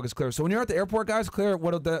what the fuck is Clear. So when you're at the airport, guys, Clear,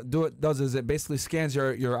 what it does is it basically scans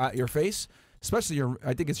your face, especially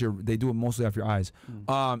I think it's they do it mostly off your eyes.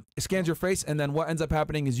 It scans your face, and then what ends up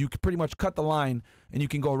happening is you can pretty much cut the line, and you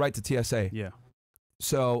can go right to TSA. Yeah.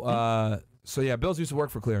 So yeah, Bills used to work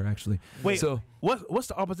for Clear actually. Wait, so what's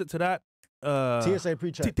the opposite to that? TSA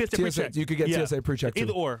pre-check. TSA pre-check. You could get TSA pre-check too.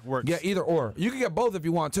 Either or works. Yeah, either or. You can get both if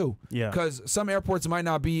you want to. Yeah. Because some airports might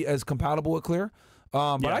not be as compatible with Clear.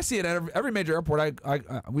 But I see it at every major airport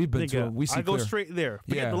we've been to. We see I go Clear. straight there.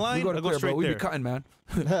 Yeah, the line, we go to I Clear, straight bro. We there. be cutting, man.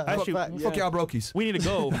 Actually, Fuck y'all brokies. we need to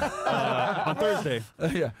go on Thursday.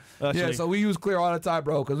 Yeah. Actually. So we use Clear all the time,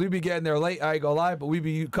 bro, because we be getting there late. I ain't gonna lie, but we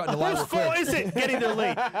be cutting the line Whose with Clear. fault is it getting there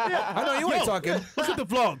late? I know you ain't talking. Look at the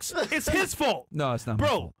vlogs. It's his fault. No, it's not. my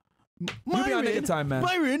fault. Bro, You be on nigga time, man.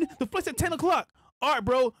 Myron, the flight's at 10 o'clock. All right,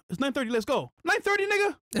 bro. It's 9:30. Let's go. 9:30,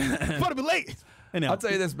 nigga. It's about to be late. I'll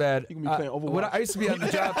tell you this, man. You can be playing When Overwatch. I used to be on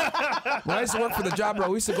the job, when I used to work for the job, bro,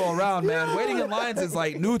 we used to go around, man. Waiting in lines is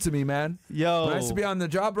like new to me, man. Yo. When I used to be on the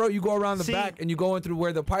job, bro, you go around the See? back and you go in through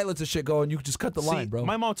where the pilots and shit go, and you just cut the line, bro.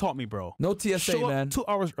 My mom taught me, bro. No TSA, Show man. up 2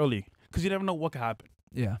 hours early because you never know what could happen.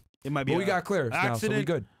 Yeah. It might be But we a got clears now, so we accident,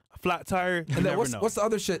 good. a flat tire. You And then never what's know. the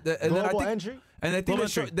other shit? And then I Global think, entry. and I think Global they,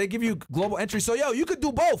 show, entry. they give you global entry. So yo, you could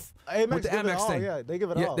do both Amex with the give it Amex all, thing. Yeah, they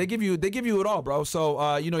give it Yeah, all. they give you it all, bro.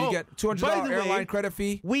 So you Oh, get $200 by the way, airline credit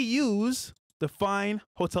fee. We use the Fine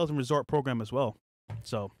Hotels and Resort program as well.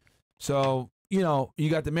 So You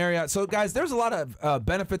got the Marriott. So guys, there's a lot of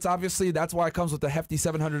benefits. Obviously, that's why it comes with the hefty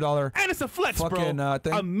 $700. and it's a flex, Fucking, bro.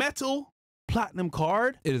 thing. A metal platinum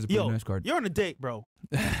card. It is a pretty Yo, nice card. You're on a date, bro.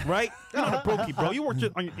 Right? You're not a brokie, bro. You worked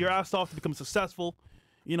your ass off to become successful.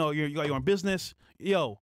 You know, you got your own business.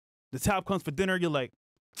 Yo, the tab comes for dinner. You're like,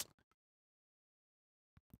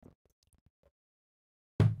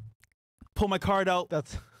 pull my card out.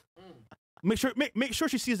 That's Make sure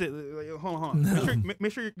she sees it. Hold on.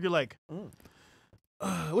 Make sure you're like,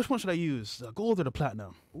 which one should I use? Gold or the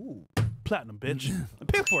platinum? Ooh. Platinum, bitch.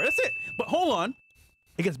 Pay for it. That's it. But hold on.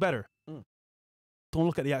 It gets better. Don't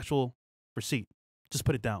look at the actual receipt. Just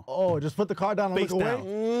put it down. just put the card down and Face look down.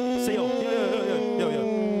 away. Say,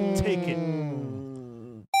 yo. Take it.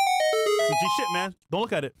 Some G shit, man. Don't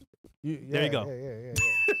look at it. There you go. Yeah.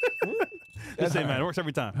 Just say, man. It works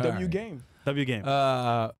every time. All W right. game. W game.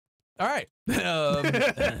 All right.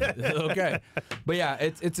 Okay. But yeah,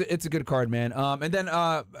 it's a good card, man. And then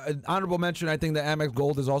an honorable mention, I think the Amex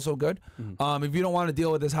Gold is also good. If you don't want to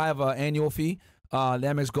deal with this high of an annual fee, the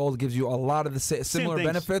Amex Gold gives you a lot of the similar things,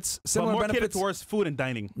 benefits. but Similar more catered benefits. towards food and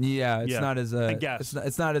dining. Yeah, it's Yeah, not as and gas.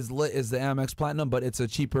 it's not as lit as the Amex Platinum, but it's a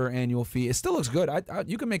cheaper annual fee. It still looks good.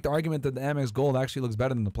 You can make the argument that the Amex Gold actually looks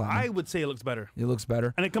better than the Platinum. I would say it looks better. It looks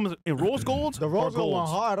better. And it comes in rose gold The or rose gold one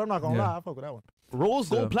golds. hard. I'm not gonna Yeah. lie. I fuck with that one. Rose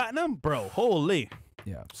So- gold platinum, bro. Holy.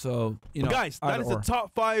 Yeah. So you But know, guys, that either is the or.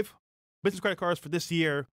 top 5 business credit cards for this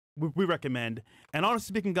year. We recommend. And honestly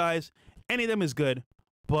speaking, guys, any of them is good,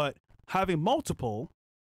 but having multiple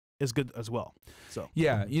is good as well. So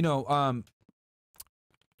Yeah,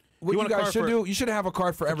 what you want a guys card should for- do, you should have a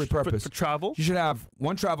card for every purpose. for travel, You should have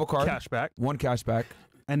one travel card, cashback, one cashback,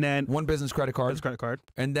 and then one business credit card, business credit card.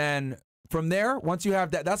 and then from there, once you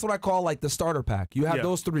have that, that's what I call like the starter pack. You have Yeah.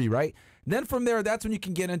 those 3, right? Then from there, that's when you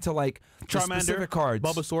can get into like the Charmander, specific cards.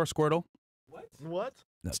 Bulbasaur, Squirtle. What?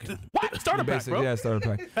 Okay. What? Starter pack, Basic, bro. yeah, starter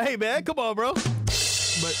pack. Hey, man, come on, bro.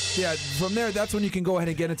 But yeah, from there, that's when you can go ahead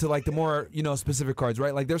and get into like the more specific cards,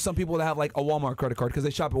 right? Like there's some people that have like a Walmart credit card because they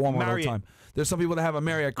shop at Walmart all the Marriott. time. There's some people that have a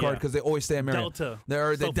Marriott card Yeah. because they always stay at Marriott. Delta.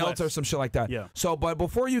 They're Southwest. Delta or some shit like that. Yeah. So, but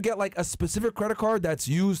before you get like a specific credit card that's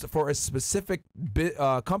used for a specific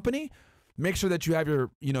company, make sure that you have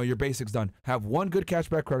your basics done. Have one good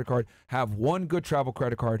cashback credit card. Have one good travel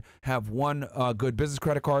credit card. Have one good business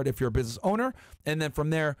credit card if you're a business owner, and then from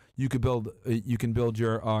there you can build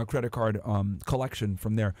your credit card collection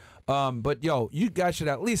from there. But yo, you guys should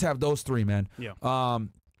at least have those 3, man. Yeah.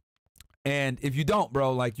 And if you don't,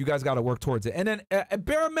 bro, like you guys got to work towards it. And then at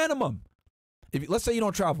bare minimum, let's say you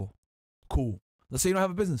don't travel, cool. Let's say you don't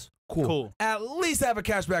have a business, cool. At least have a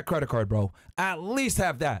cashback credit card, bro. At least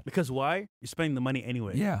have that. Because why? You're spending the money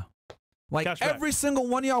anyway. Yeah. Like Cashback. every single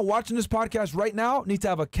one of y'all watching this podcast right now needs to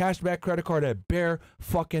have a cashback credit card at bare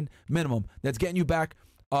fucking minimum. That's getting you back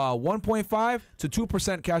 1.5 to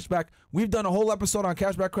 2% cashback. We've done a whole episode on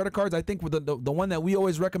cashback credit cards. I think with the one that we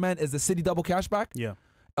always recommend is the City Double Cashback. Yeah.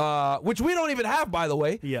 Which we don't even have, by the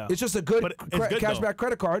way. Yeah. It's just a good, But it's good, cashback though.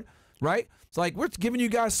 credit card, right? It's like we're giving you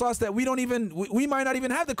guys sauce that we don't even, we might not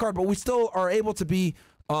even have the card, but we still are able to be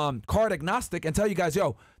card agnostic and tell you guys,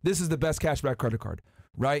 yo, this is the best cashback credit card,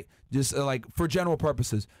 right? Just like for general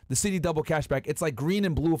purposes. The City Double Cashback, it's like green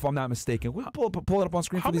and blue if I'm not mistaken. We pull it up on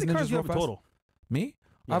screen How for these many ninjas cards do you real have in fast. total? Me?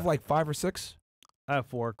 I have like 5 or 6. I have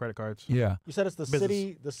 4 credit cards. Yeah. You said it's the Business.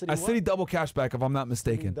 city. The city. A what? City Double Cashback if I'm not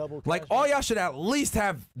mistaken. Double Like Cashback. all y'all should at least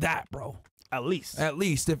have that, bro. At least. At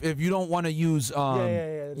least if you don't want to use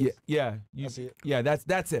it is. yeah, I see it. yeah,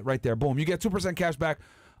 that's it right there. Boom. You get 2% cash back,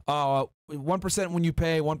 1% when you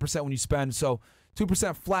pay, 1% when you spend. So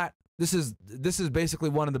 2% flat. This is basically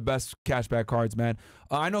one of the best cashback cards, man.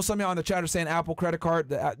 I know some of y'all on the chat are saying Apple credit card.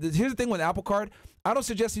 Here's the thing with Apple Card. I don't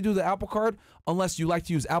suggest you do the Apple Card unless you like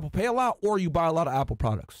to use Apple Pay a lot or you buy a lot of Apple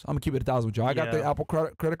products. I'm gonna keep it 1,000 with you. I got the Yeah. Apple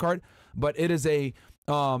credit card, but it is a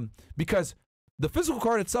because the physical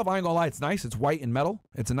card itself, I ain't gonna lie, it's nice. It's white and metal.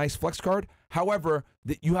 It's a nice flex card. However,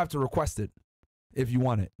 you have to request it if you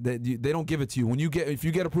want it. They don't give it to you. If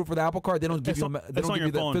you get approved for the Apple Card, they don't give It's you on- they it's don't on give you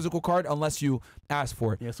your the phone. physical card unless you ask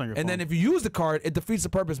for it. Yeah, it's on your And phone. then if you use the card, it defeats the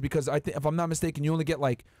purpose because I think if I'm not mistaken, you only get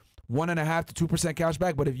like 1.5 to 2% cash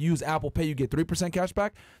back. But if you use Apple Pay, you get 3% cash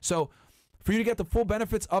back. So for you to get the full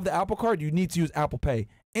benefits of the Apple Card, you need to use Apple Pay.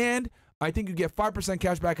 And I think you get 5%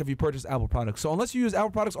 cash back if you purchase Apple products. So unless you use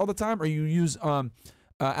Apple products all the time or you use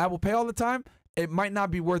Apple Pay all the time, it might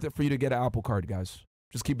not be worth it for you to get an Apple Card, guys.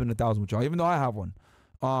 Just keeping it 1,000 with y'all, even though I have one.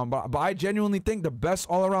 But I genuinely think the best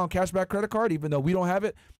all-around cashback credit card, even though we don't have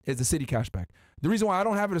it, is the City Cashback. The reason why I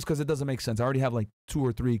don't have it is because it doesn't make sense. I already have like 2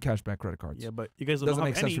 or 3 cashback credit cards. Yeah, but you guys It don't doesn't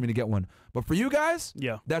have make sense for me to get one. But for you guys,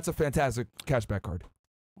 Yeah. that's a fantastic cashback card.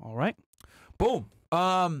 All right. Boom.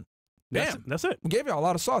 Damn. That's it. We gave y'all a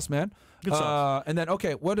lot of sauce, man. Good sauce. And then,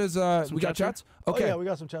 okay, what is, we got chats? Oh, Okay. yeah, we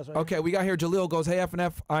got some chats right Okay, we got here. Jaleel goes, hey,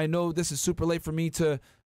 F&F, I know this is super late for me to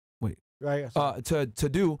here. Right. to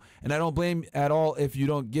do, and I don't blame at all if you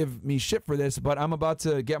don't give me shit for this, but I'm about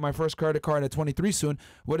to get my first credit card at 23 soon.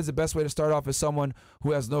 What is the best way to start off as someone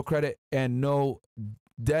who has no credit and no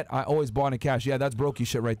debt? I always bought in cash. Yeah, that's Brokie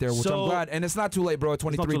shit right there, which I'm glad. And it's not too late, bro, at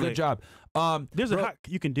 23. Good job. There's a hack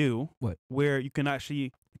you can do What? where you can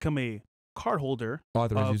actually become a card holder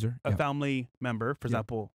Authorized of user. a family member, for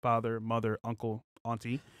example, father, mother, uncle,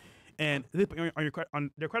 auntie. And on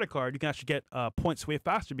their credit card, you can actually get points way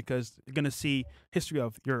faster because you're going to see history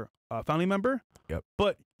of your family member. Yep.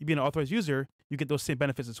 But you being an authorized user, you get those same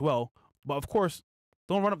benefits as well. But of course,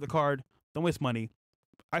 don't run up the card. Don't waste money.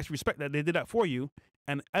 I actually respect that they did that for you.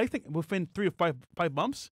 And I think within 3 to 5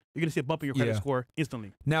 bumps, you're going to see a bump in your credit score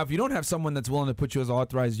instantly. Now, if you don't have someone that's willing to put you as an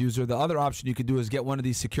authorized user, the other option you could do is get one of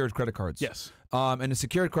these secured credit cards. Yes. And a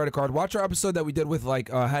secured credit card. Watch our episode that we did with like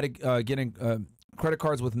how to getting credit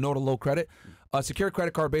cards with no to low credit. A secured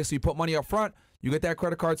credit card, basically you put money up front, you get that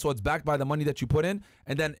credit card so it's backed by the money that you put in,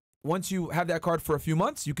 and then once you have that card for a few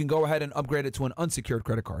months, you can go ahead and upgrade it to an unsecured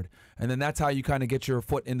credit card. And then that's how you kind of get your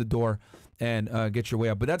foot in the door and get your way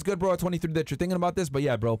up. But that's good, bro, at 23 that you're thinking about this. But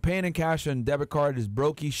yeah, bro, paying in cash and debit card is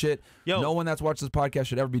Brokie shit. Yo, no one that's watched this podcast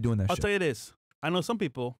should ever be doing that I'll shit. tell you this. I know some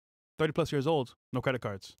people, 30 plus years old, no credit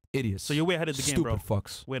cards. Idiots. So you're way ahead of the game, bro. Stupid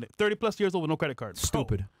fucks. Wait, 30 plus years old with no credit cards.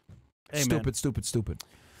 Stupid. Hey, stupid, man. stupid.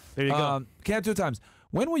 There you go. Can't 2 times.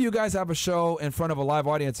 When will you guys have a show in front of a live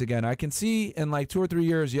audience again? I can see in like 2 or 3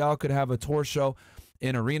 years, y'all could have a tour show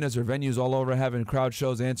in arenas or venues all over, having crowd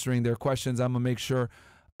shows, answering their questions. I'm going to make sure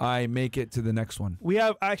I make it to the next one. We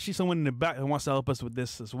have actually someone in the back that wants to help us with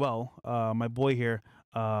this as well. My boy here.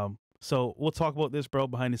 So we'll talk about this, bro,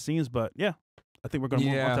 behind the scenes. But yeah, I think we're going to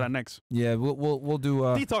move on to that next. Yeah, we'll do.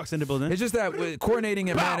 Detox in the building. It's just that coordinating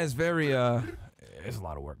it, man, is very. It's a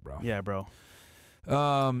lot of work, bro. Yeah, bro.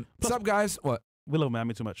 What's up, guys? What? We love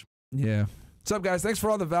Miami too much. Yeah. What's up, guys? Thanks for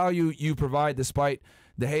all the value you provide, despite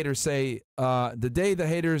the haters say the day the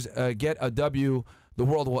haters get a W, the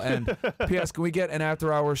world will end. P.S. Can we get an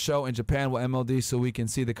after-hours show in Japan with MLD so we can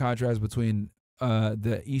see the contrast between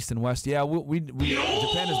the East and West? Yeah, we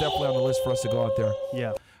Japan is definitely on the list for us to go out there.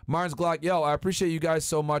 Yeah. Myron's Glock, yo, I appreciate you guys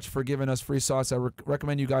so much for giving us free sauce. I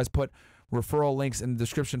recommend you guys put referral links in the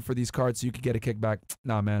description for these cards so you can get a kickback.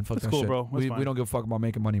 Nah, man, fuck That's that cool, shit. bro. That's We fine. don't give a fuck about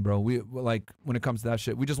making money, bro. We like when it comes to that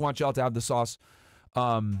shit. We just want y'all to have the sauce.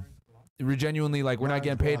 We're genuinely like we're not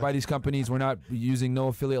getting paid by these companies. We're not using no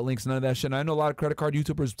affiliate links, none of that shit. And I know a lot of credit card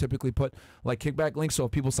YouTubers typically put like kickback links, so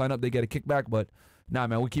if people sign up, they get a kickback. But nah,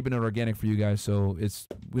 man, we're keeping it organic for you guys, so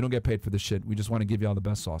we don't get paid for this shit. We just want to give y'all the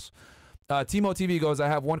best sauce. Timo TV goes, I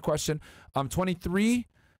have one question. I'm 23.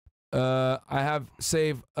 I have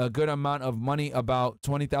saved a good amount of money, about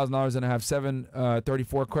 $20,000, and I have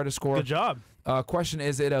 734 credit score. Good job. Question,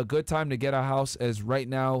 is it a good time to get a house as right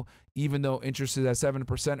now, even though interest is at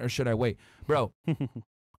 7%, or should I wait? Bro,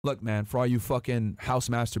 look, man, for all you fucking house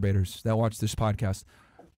masturbators that watch this podcast,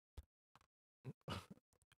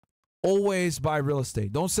 always buy real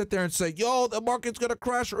estate. Don't sit there and say, yo, the market's going to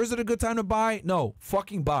crash, or is it a good time to buy? No,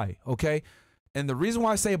 fucking buy, okay? And the reason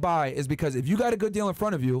why I say buy is because if you got a good deal in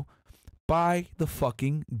front of you, buy the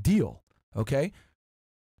fucking deal, okay?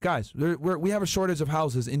 Guys, we have a shortage of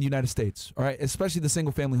houses in the United States, all right? Especially the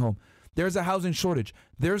single-family home. There's a housing shortage.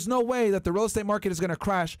 There's no way that the real estate market is going to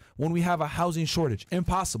crash when we have a housing shortage.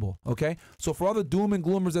 Impossible, okay? So for all the doom and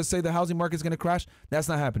gloomers that say the housing market is going to crash, that's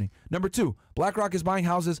not happening. Number 2, BlackRock is buying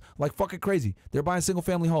houses like fucking crazy. They're buying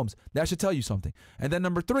single-family homes. That should tell you something. And then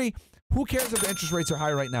number 3, who cares if the interest rates are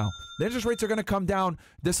high right now? The interest rates are going to come down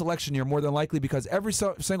this election year more than likely because every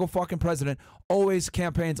single fucking president always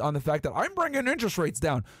campaigns on the fact that I'm bringing interest rates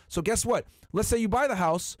down. So guess what? Let's say you buy the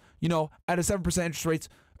house, you know, at a 7% interest rate,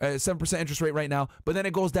 7% interest rate right now, but then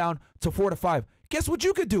it goes down to 4 to 5. Guess what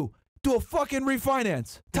you could do? Do a fucking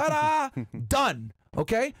refinance. Ta-da! Done.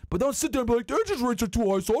 Okay? But don't sit there and be like, the interest rates are too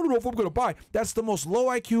high, so I don't know if I'm going to buy. That's the most low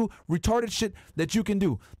IQ, retarded shit that you can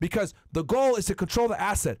do because the goal is to control the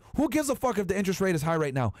asset. Who gives a fuck if the interest rate is high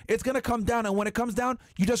right now? It's going to come down, and when it comes down,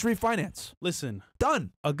 you just refinance. Listen.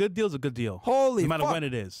 Done. A good deal is a good deal. Holy no matter fuck. when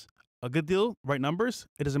it is. A good deal, right numbers,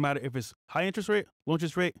 it doesn't matter if it's high interest rate, low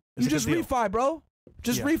interest rate. It's You just refi, bro.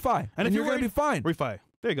 Just refi. And if you're going to be fine. Refi.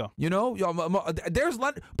 There you go. You know,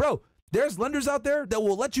 there's lenders out there that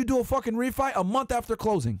will let you do a fucking refi a month after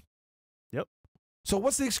closing. Yep. So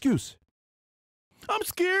what's the excuse? I'm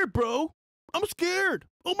scared, bro. I'm scared.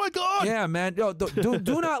 Oh my God. Yeah, man. Yo,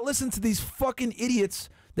 do not listen to these fucking idiots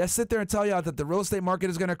that sit there and tell you that the real estate market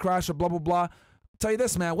is going to crash or blah, blah, blah. Tell you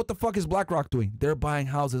this, man. What the fuck is BlackRock doing? They're buying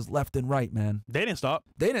houses left and right, man. They didn't stop.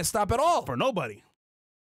 They didn't stop at all. For nobody.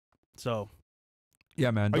 So.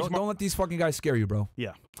 Yeah, man. Don't let these fucking guys scare you, bro.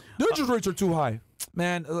 Yeah. The interest rates are too high.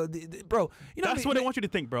 Man, bro. You know that's what they want you to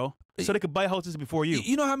think, bro. So they could buy houses before you.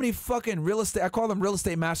 You know how many fucking real estate, I call them real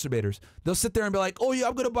estate masturbators. They'll sit there and be like, oh yeah,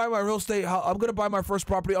 I'm going to buy my real estate. I'm going to buy my first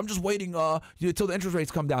property. I'm just waiting till the interest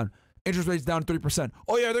rates come down. Interest rates down 3%.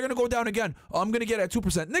 Oh yeah, they're going to go down again. I'm going to get at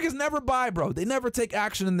 2%. Niggas never buy, bro. They never take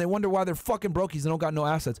action and they wonder why they're fucking brokies and don't got no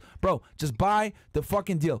assets. Bro, just buy the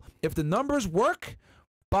fucking deal. If the numbers work,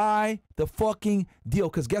 buy the fucking deal.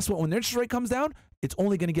 Because guess what? When the interest rate comes down, it's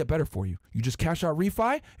only going to get better for you. You just cash out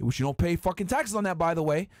refi, which you don't pay fucking taxes on that, by the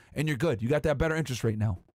way, and you're good. You got that better interest rate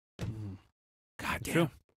now. God damn. True.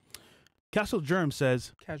 Casual Germ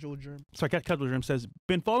says, Casual Germ says,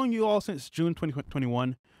 been following you all since June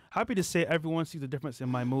 2021. Happy to say everyone sees the difference in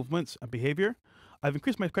my movements and behavior. I've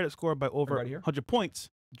increased my credit score by over 100 points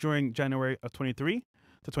during January of 23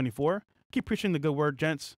 to 24. Keep preaching the good word,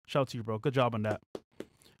 gents. Shout out to you, bro. Good job on that.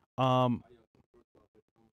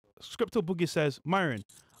 Scripto Boogie says, Myron,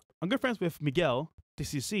 I'm good friends with Miguel,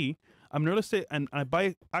 DCC. I'm in real estate and I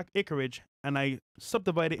buy acreage and I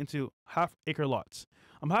subdivide it into half-acre lots.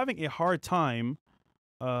 I'm having a hard time,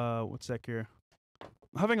 what's that here?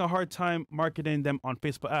 I'm having a hard time marketing them on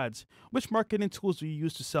Facebook ads. Which marketing tools do you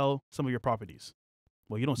use to sell some of your properties?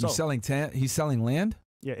 Well, you don't sell. He's selling land?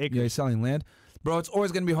 Yeah, acres. Yeah, he's selling land. Bro, it's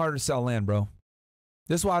always going to be harder to sell land, bro.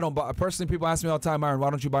 This is why I don't buy. Personally, people ask me all the time, Myron, why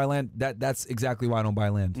don't you buy land? That's exactly why I don't buy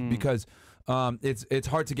land. Because it's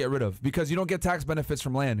hard to get rid of. Because you don't get tax benefits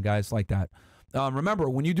from land, guys, like that. Remember,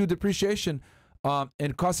 when you do depreciation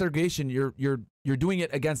and cost segregation, you're doing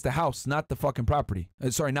it against the house, not the fucking property.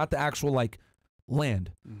 Sorry, not the actual, like,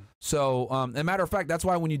 land. So, as a matter of fact, that's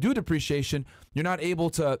why when you do depreciation, you're not able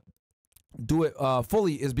to do it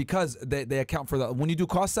fully is because they account for the, when you do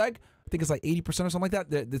cost seg, I think it's like 80% or something like that.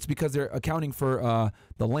 It's because they're accounting for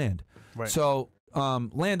the land. Right. So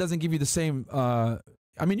land doesn't give you the same. I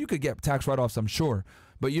mean, you could get tax write-offs, I'm sure,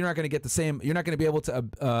 but you're not going to get the same. You're not going to be able to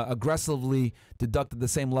aggressively deduct at the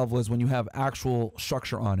same level as when you have actual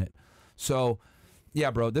structure on it. So, yeah,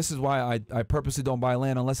 bro, this is why I purposely don't buy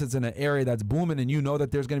land unless it's in an area that's booming and you know that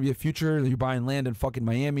there's going to be a future. You're buying land in fucking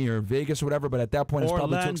Miami or Vegas or whatever, but at that point it's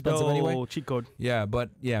probably too expensive anyway. Cheat code. Yeah,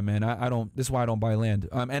 but yeah, man, I don't. This is why I don't buy land,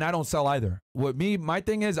 and I don't sell either. My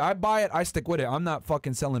thing is, I buy it, I stick with it. I'm not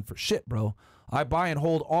fucking selling for shit, bro. I buy and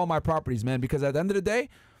hold all my properties, man, because at the end of the day,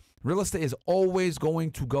 real estate is always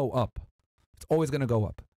going to go up. It's always going to go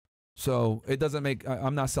up. So it doesn't make.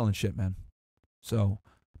 I'm not selling shit, man. So,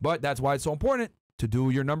 but that's why it's so important to do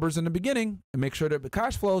your numbers in the beginning and make sure that the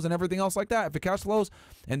cash flows and everything else like that. If the cash flows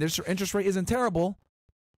and this interest rate isn't terrible,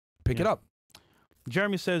 pick it up.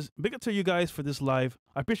 Jeremy says, big up to you guys for this live.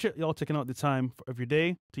 I appreciate y'all taking out the time of your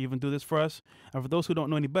day to even do this for us. And for those who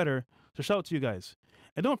don't know any better, so shout out to you guys.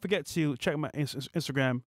 And don't forget to check my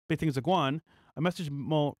Instagram, Big Things of Guan. I message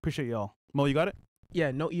Mo, appreciate y'all. Mo, you got it?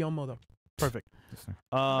 Yeah, no EO mother. Perfect.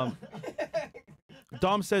 Dom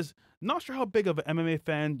says, not sure how big of an MMA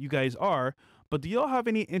fan you guys are, but do y'all have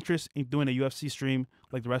any interest in doing a UFC stream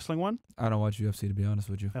like the wrestling one? I don't watch UFC, to be honest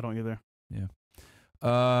with you. I don't either. Yeah.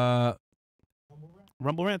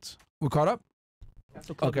 Rumble Rants. We caught up?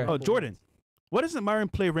 Okay. Oh, Jordan. Why doesn't Myron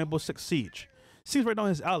play Rainbow Six Siege? Seems right down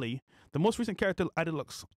his alley. The most recent character added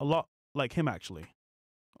looks a lot like him, actually.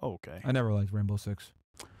 Okay. I never liked Rainbow Six.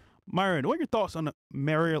 Myron, what are your thoughts on the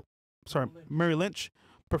Mary Lynch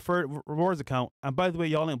preferred rewards account? And by the way,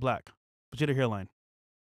 y'all ain't black, but you had a hairline.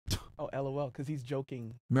 Oh, LOL, because he's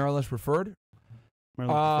joking. Merrill Lynch preferred?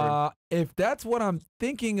 Preferred. If that's what I'm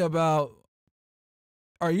thinking about,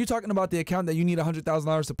 are you talking about the account that you need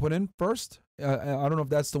 $100,000 to put in first? I don't know if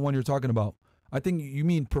that's the one you're talking about. I think you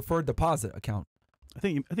mean preferred deposit account. I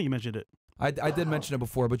think you mentioned it. I did mention it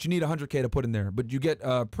before, but you need $100K to put in there. But you get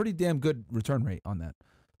a pretty damn good return rate on that.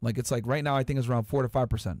 Like it's like right now, I think it's around 4 to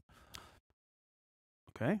 5%.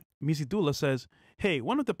 Okay. Misi Dula says, hey,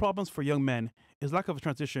 one of the problems for young men is lack of a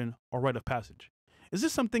transition or rite of passage. Is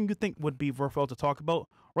this something you think would be worthwhile to talk about?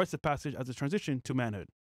 Rites of passage as a transition to manhood.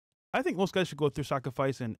 I think most guys should go through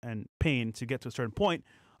sacrifice and pain to get to a certain point,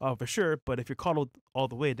 for sure. But if you're coddled all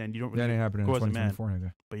the way, then you don't really That ain't happening in grow as a man. 2024,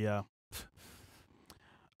 nigga. But yeah.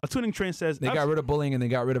 A tuning train says They got rid of bullying and they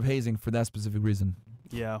got rid of hazing for that specific reason.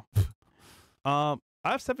 Yeah. I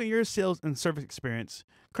have 7 years sales and service experience.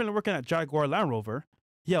 Currently working at Jaguar Land Rover.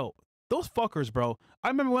 Yo, those fuckers, bro. I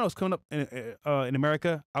remember when I was coming up in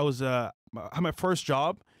America, I had my first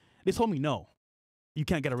job. They told me no. You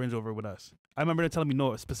can't get a Range Rover with us. I remember them telling me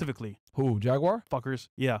no specifically. Who, Jaguar? Fuckers.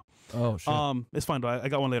 Yeah. Oh, shit. It's fine, though. I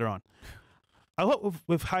got one later on. I hope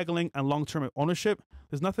with haggling and long-term ownership,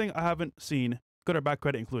 there's nothing I haven't seen, good or bad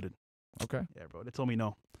credit included. Okay. Yeah, bro. They told me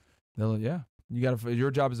no. Yeah. You gotta.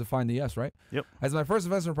 Your job is to find the yes, right? Yep. As my first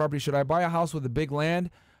investment property, should I buy a house with a big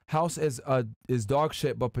land? House is dog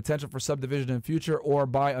shit, but potential for subdivision in future, or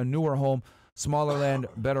buy a newer home, smaller land,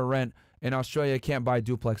 better rent. In Australia, can't buy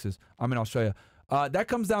duplexes. I'm in Australia. That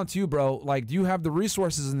comes down to you, bro. Like, do you have the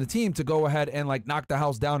resources in the team to go ahead and like knock the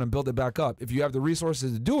house down and build it back up? If you have the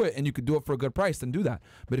resources to do it and you could do it for a good price, then do that.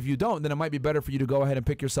 But if you don't, then it might be better for you to go ahead and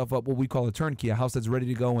pick yourself up what we call a turnkey, a house that's ready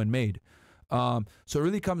to go and made. So it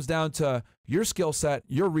really comes down to your skill set,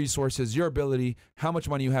 your resources, your ability, how much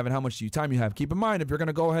money you have, and how much time you have. Keep in mind, if you're going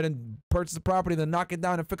to go ahead and purchase the property, then knock it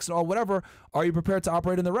down and fix it all, whatever, are you prepared to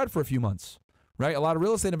operate in the red for a few months? Right? A lot of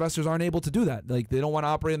real estate investors aren't able to do that. Like, they don't want to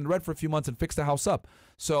operate in the red for a few months and fix the house up.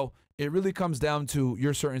 So it really comes down to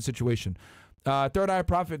your certain situation. Third Eye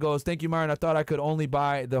Profit goes, thank you, Myron. I thought I could only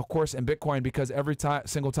buy the course in Bitcoin because every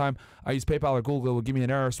single time I use PayPal or Google, it would give me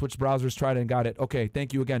an error. Switch browsers, tried it, and got it. Okay,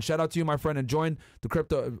 thank you again. Shout out to you, my friend, and join the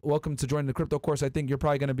crypto. Welcome to join the crypto course. I think you're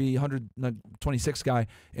probably going to be 126 guy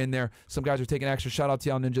in there. Some guys are taking extra. Shout out to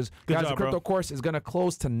y'all ninjas. Good guys, job, the crypto bro. course is going to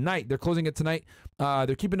close tonight. They're closing it tonight.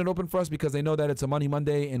 They're keeping it open for us because they know that it's a Money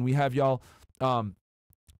Monday, and we have y'all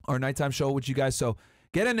our nighttime show with you guys. So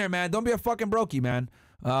get in there, man. Don't be a fucking brokie, man.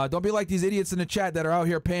 Don't be like these idiots in the chat that are out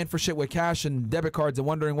here paying for shit with cash and debit cards and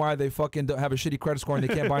wondering why they fucking don't have a shitty credit score and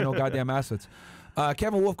they can't buy no goddamn assets.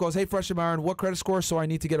 Kevin Wolf goes, hey, Fresh and Myron, what credit score so I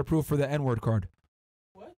need to get approved for the N-word card?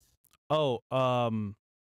 What? Oh,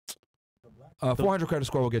 400 credit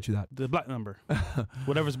score will get you that. the black number.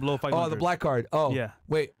 Whatever's below 500. Oh, the black card. Oh, Yeah.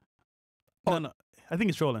 wait. No. I think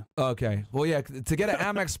he's trolling. Okay. Well, yeah, to get an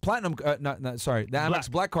Amex Platinum, the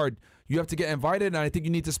Amex Black card, you have to get invited, and I think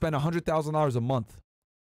you need to spend $100,000 a month.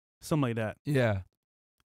 Something like that. Yeah.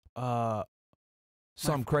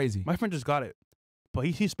 Something crazy. My friend just got it. But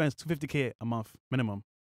he spends $250K a month minimum.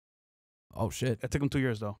 Oh, shit. It took him 2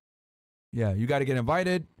 years, though. Yeah, you got to get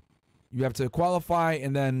invited. You have to qualify,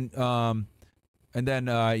 and then yeah,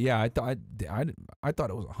 I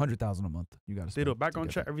thought it was $100,000 a month. You got to. They do a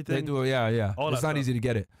background check, everything. They do, yeah. All It's that not stuff. easy to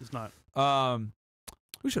get it. It's not.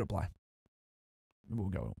 We should apply. We'll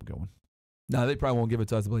go one. No, they probably won't give it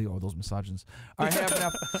to us. They'll be like, oh, those misogynists. All right, have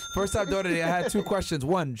enough. First time doing it, I had two questions.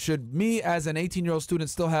 One, should me as an 18-year-old student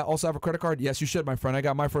still also have a credit card? Yes, you should, my friend. I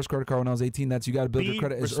got my first credit card when I was 18. That's you got to build your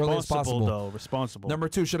credit as early as possible. Though, responsible. Number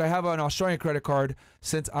two, should I have an Australian credit card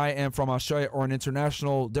since I am from Australia, or an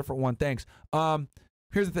international different one? Thanks.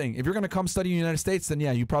 Here's the thing. If you're going to come study in the United States, then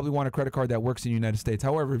yeah, you probably want a credit card that works in the United States.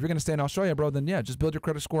 However, if you're going to stay in Australia, bro, then yeah, just build your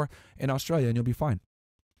credit score in Australia and you'll be fine.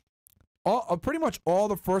 Pretty much all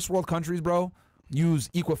the first world countries, bro, use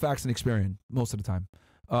Equifax and Experian most of the time,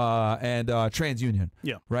 and TransUnion.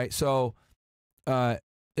 Yeah. Right. So,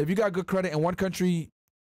 if you got good credit in one country,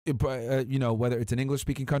 whether it's an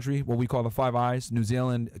English-speaking country, what we call the Five Eyes, New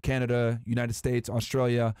Zealand, Canada, United States,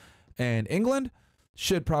 Australia, and England,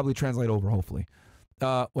 should probably translate over. Hopefully.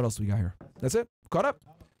 What else do we got here? That's it. Caught up.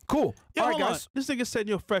 Cool. Yeah, all right, hold guys. on. This nigga said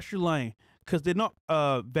you're fresh. You're lying because they're not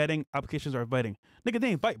vetting applications are inviting. Nigga,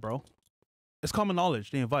 they invite, bro. It's common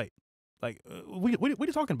knowledge. They invite. Like, what are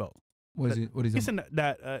you talking about? What is he? What is he? He's saying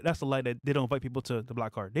that that's the lie that they don't invite people to the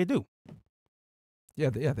black card. They do.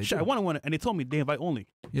 Yeah, they Shit, do. I wanted one, and they told me they invite only.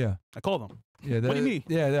 Yeah. I called them. Yeah. What do you mean?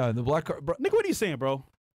 Yeah. The black card. Bro. Nigga, what are you saying, bro?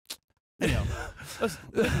 Anyhow, let's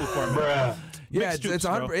move forward, bro. Yeah, Mixed it's juice,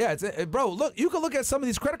 100. bro. Yeah, bro. Look, you can look at some of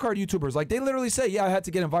these credit card YouTubers. Like, they literally say, "Yeah, I had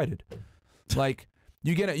to get invited." Like,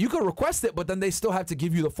 you get it. You can request it, but then they still have to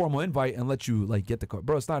give you the formal invite and let you like get the card.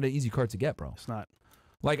 Bro, it's not an easy card to get, bro. It's not.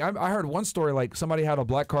 Like, I heard one story. Like, somebody had a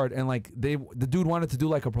black card, and like the dude wanted to do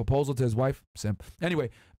like a proposal to his wife. Simp.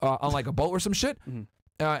 Anyway, on like a boat or some shit.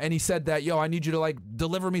 Mm-hmm. And he said that, yo, I need you to like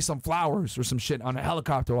deliver me some flowers or some shit on a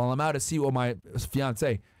helicopter while I'm out at sea with my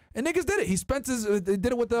fiance. And niggas did it. He spent they did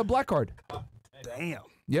it with the black card. Damn.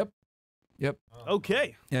 Yep.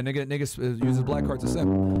 Okay. Yeah, niggas use the black card to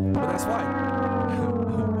simp. But that's fine.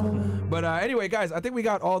 But anyway, guys, I think we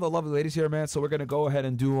got all the lovely ladies here, man. So we're gonna go ahead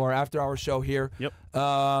and do our after-hour show here. Yep.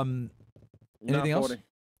 Anything else? 9:40.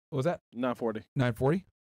 What was that? 9:40. 9:40.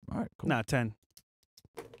 All right, cool. Nah, 10.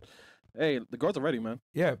 Hey, the girls are ready, man.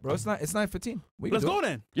 Yeah, bro. It's 9:15. Let's go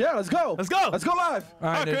then. Yeah, let's go. Let's go. Let's go live. All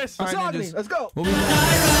right, Chris. Chris. All right, Misogyny, ninjas. let's go. We'll be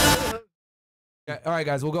back. Yeah, all right,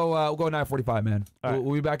 guys. We'll go 9:45, man. All right.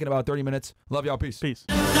 We'll be back in about 30 minutes. Love y'all. Peace. Peace.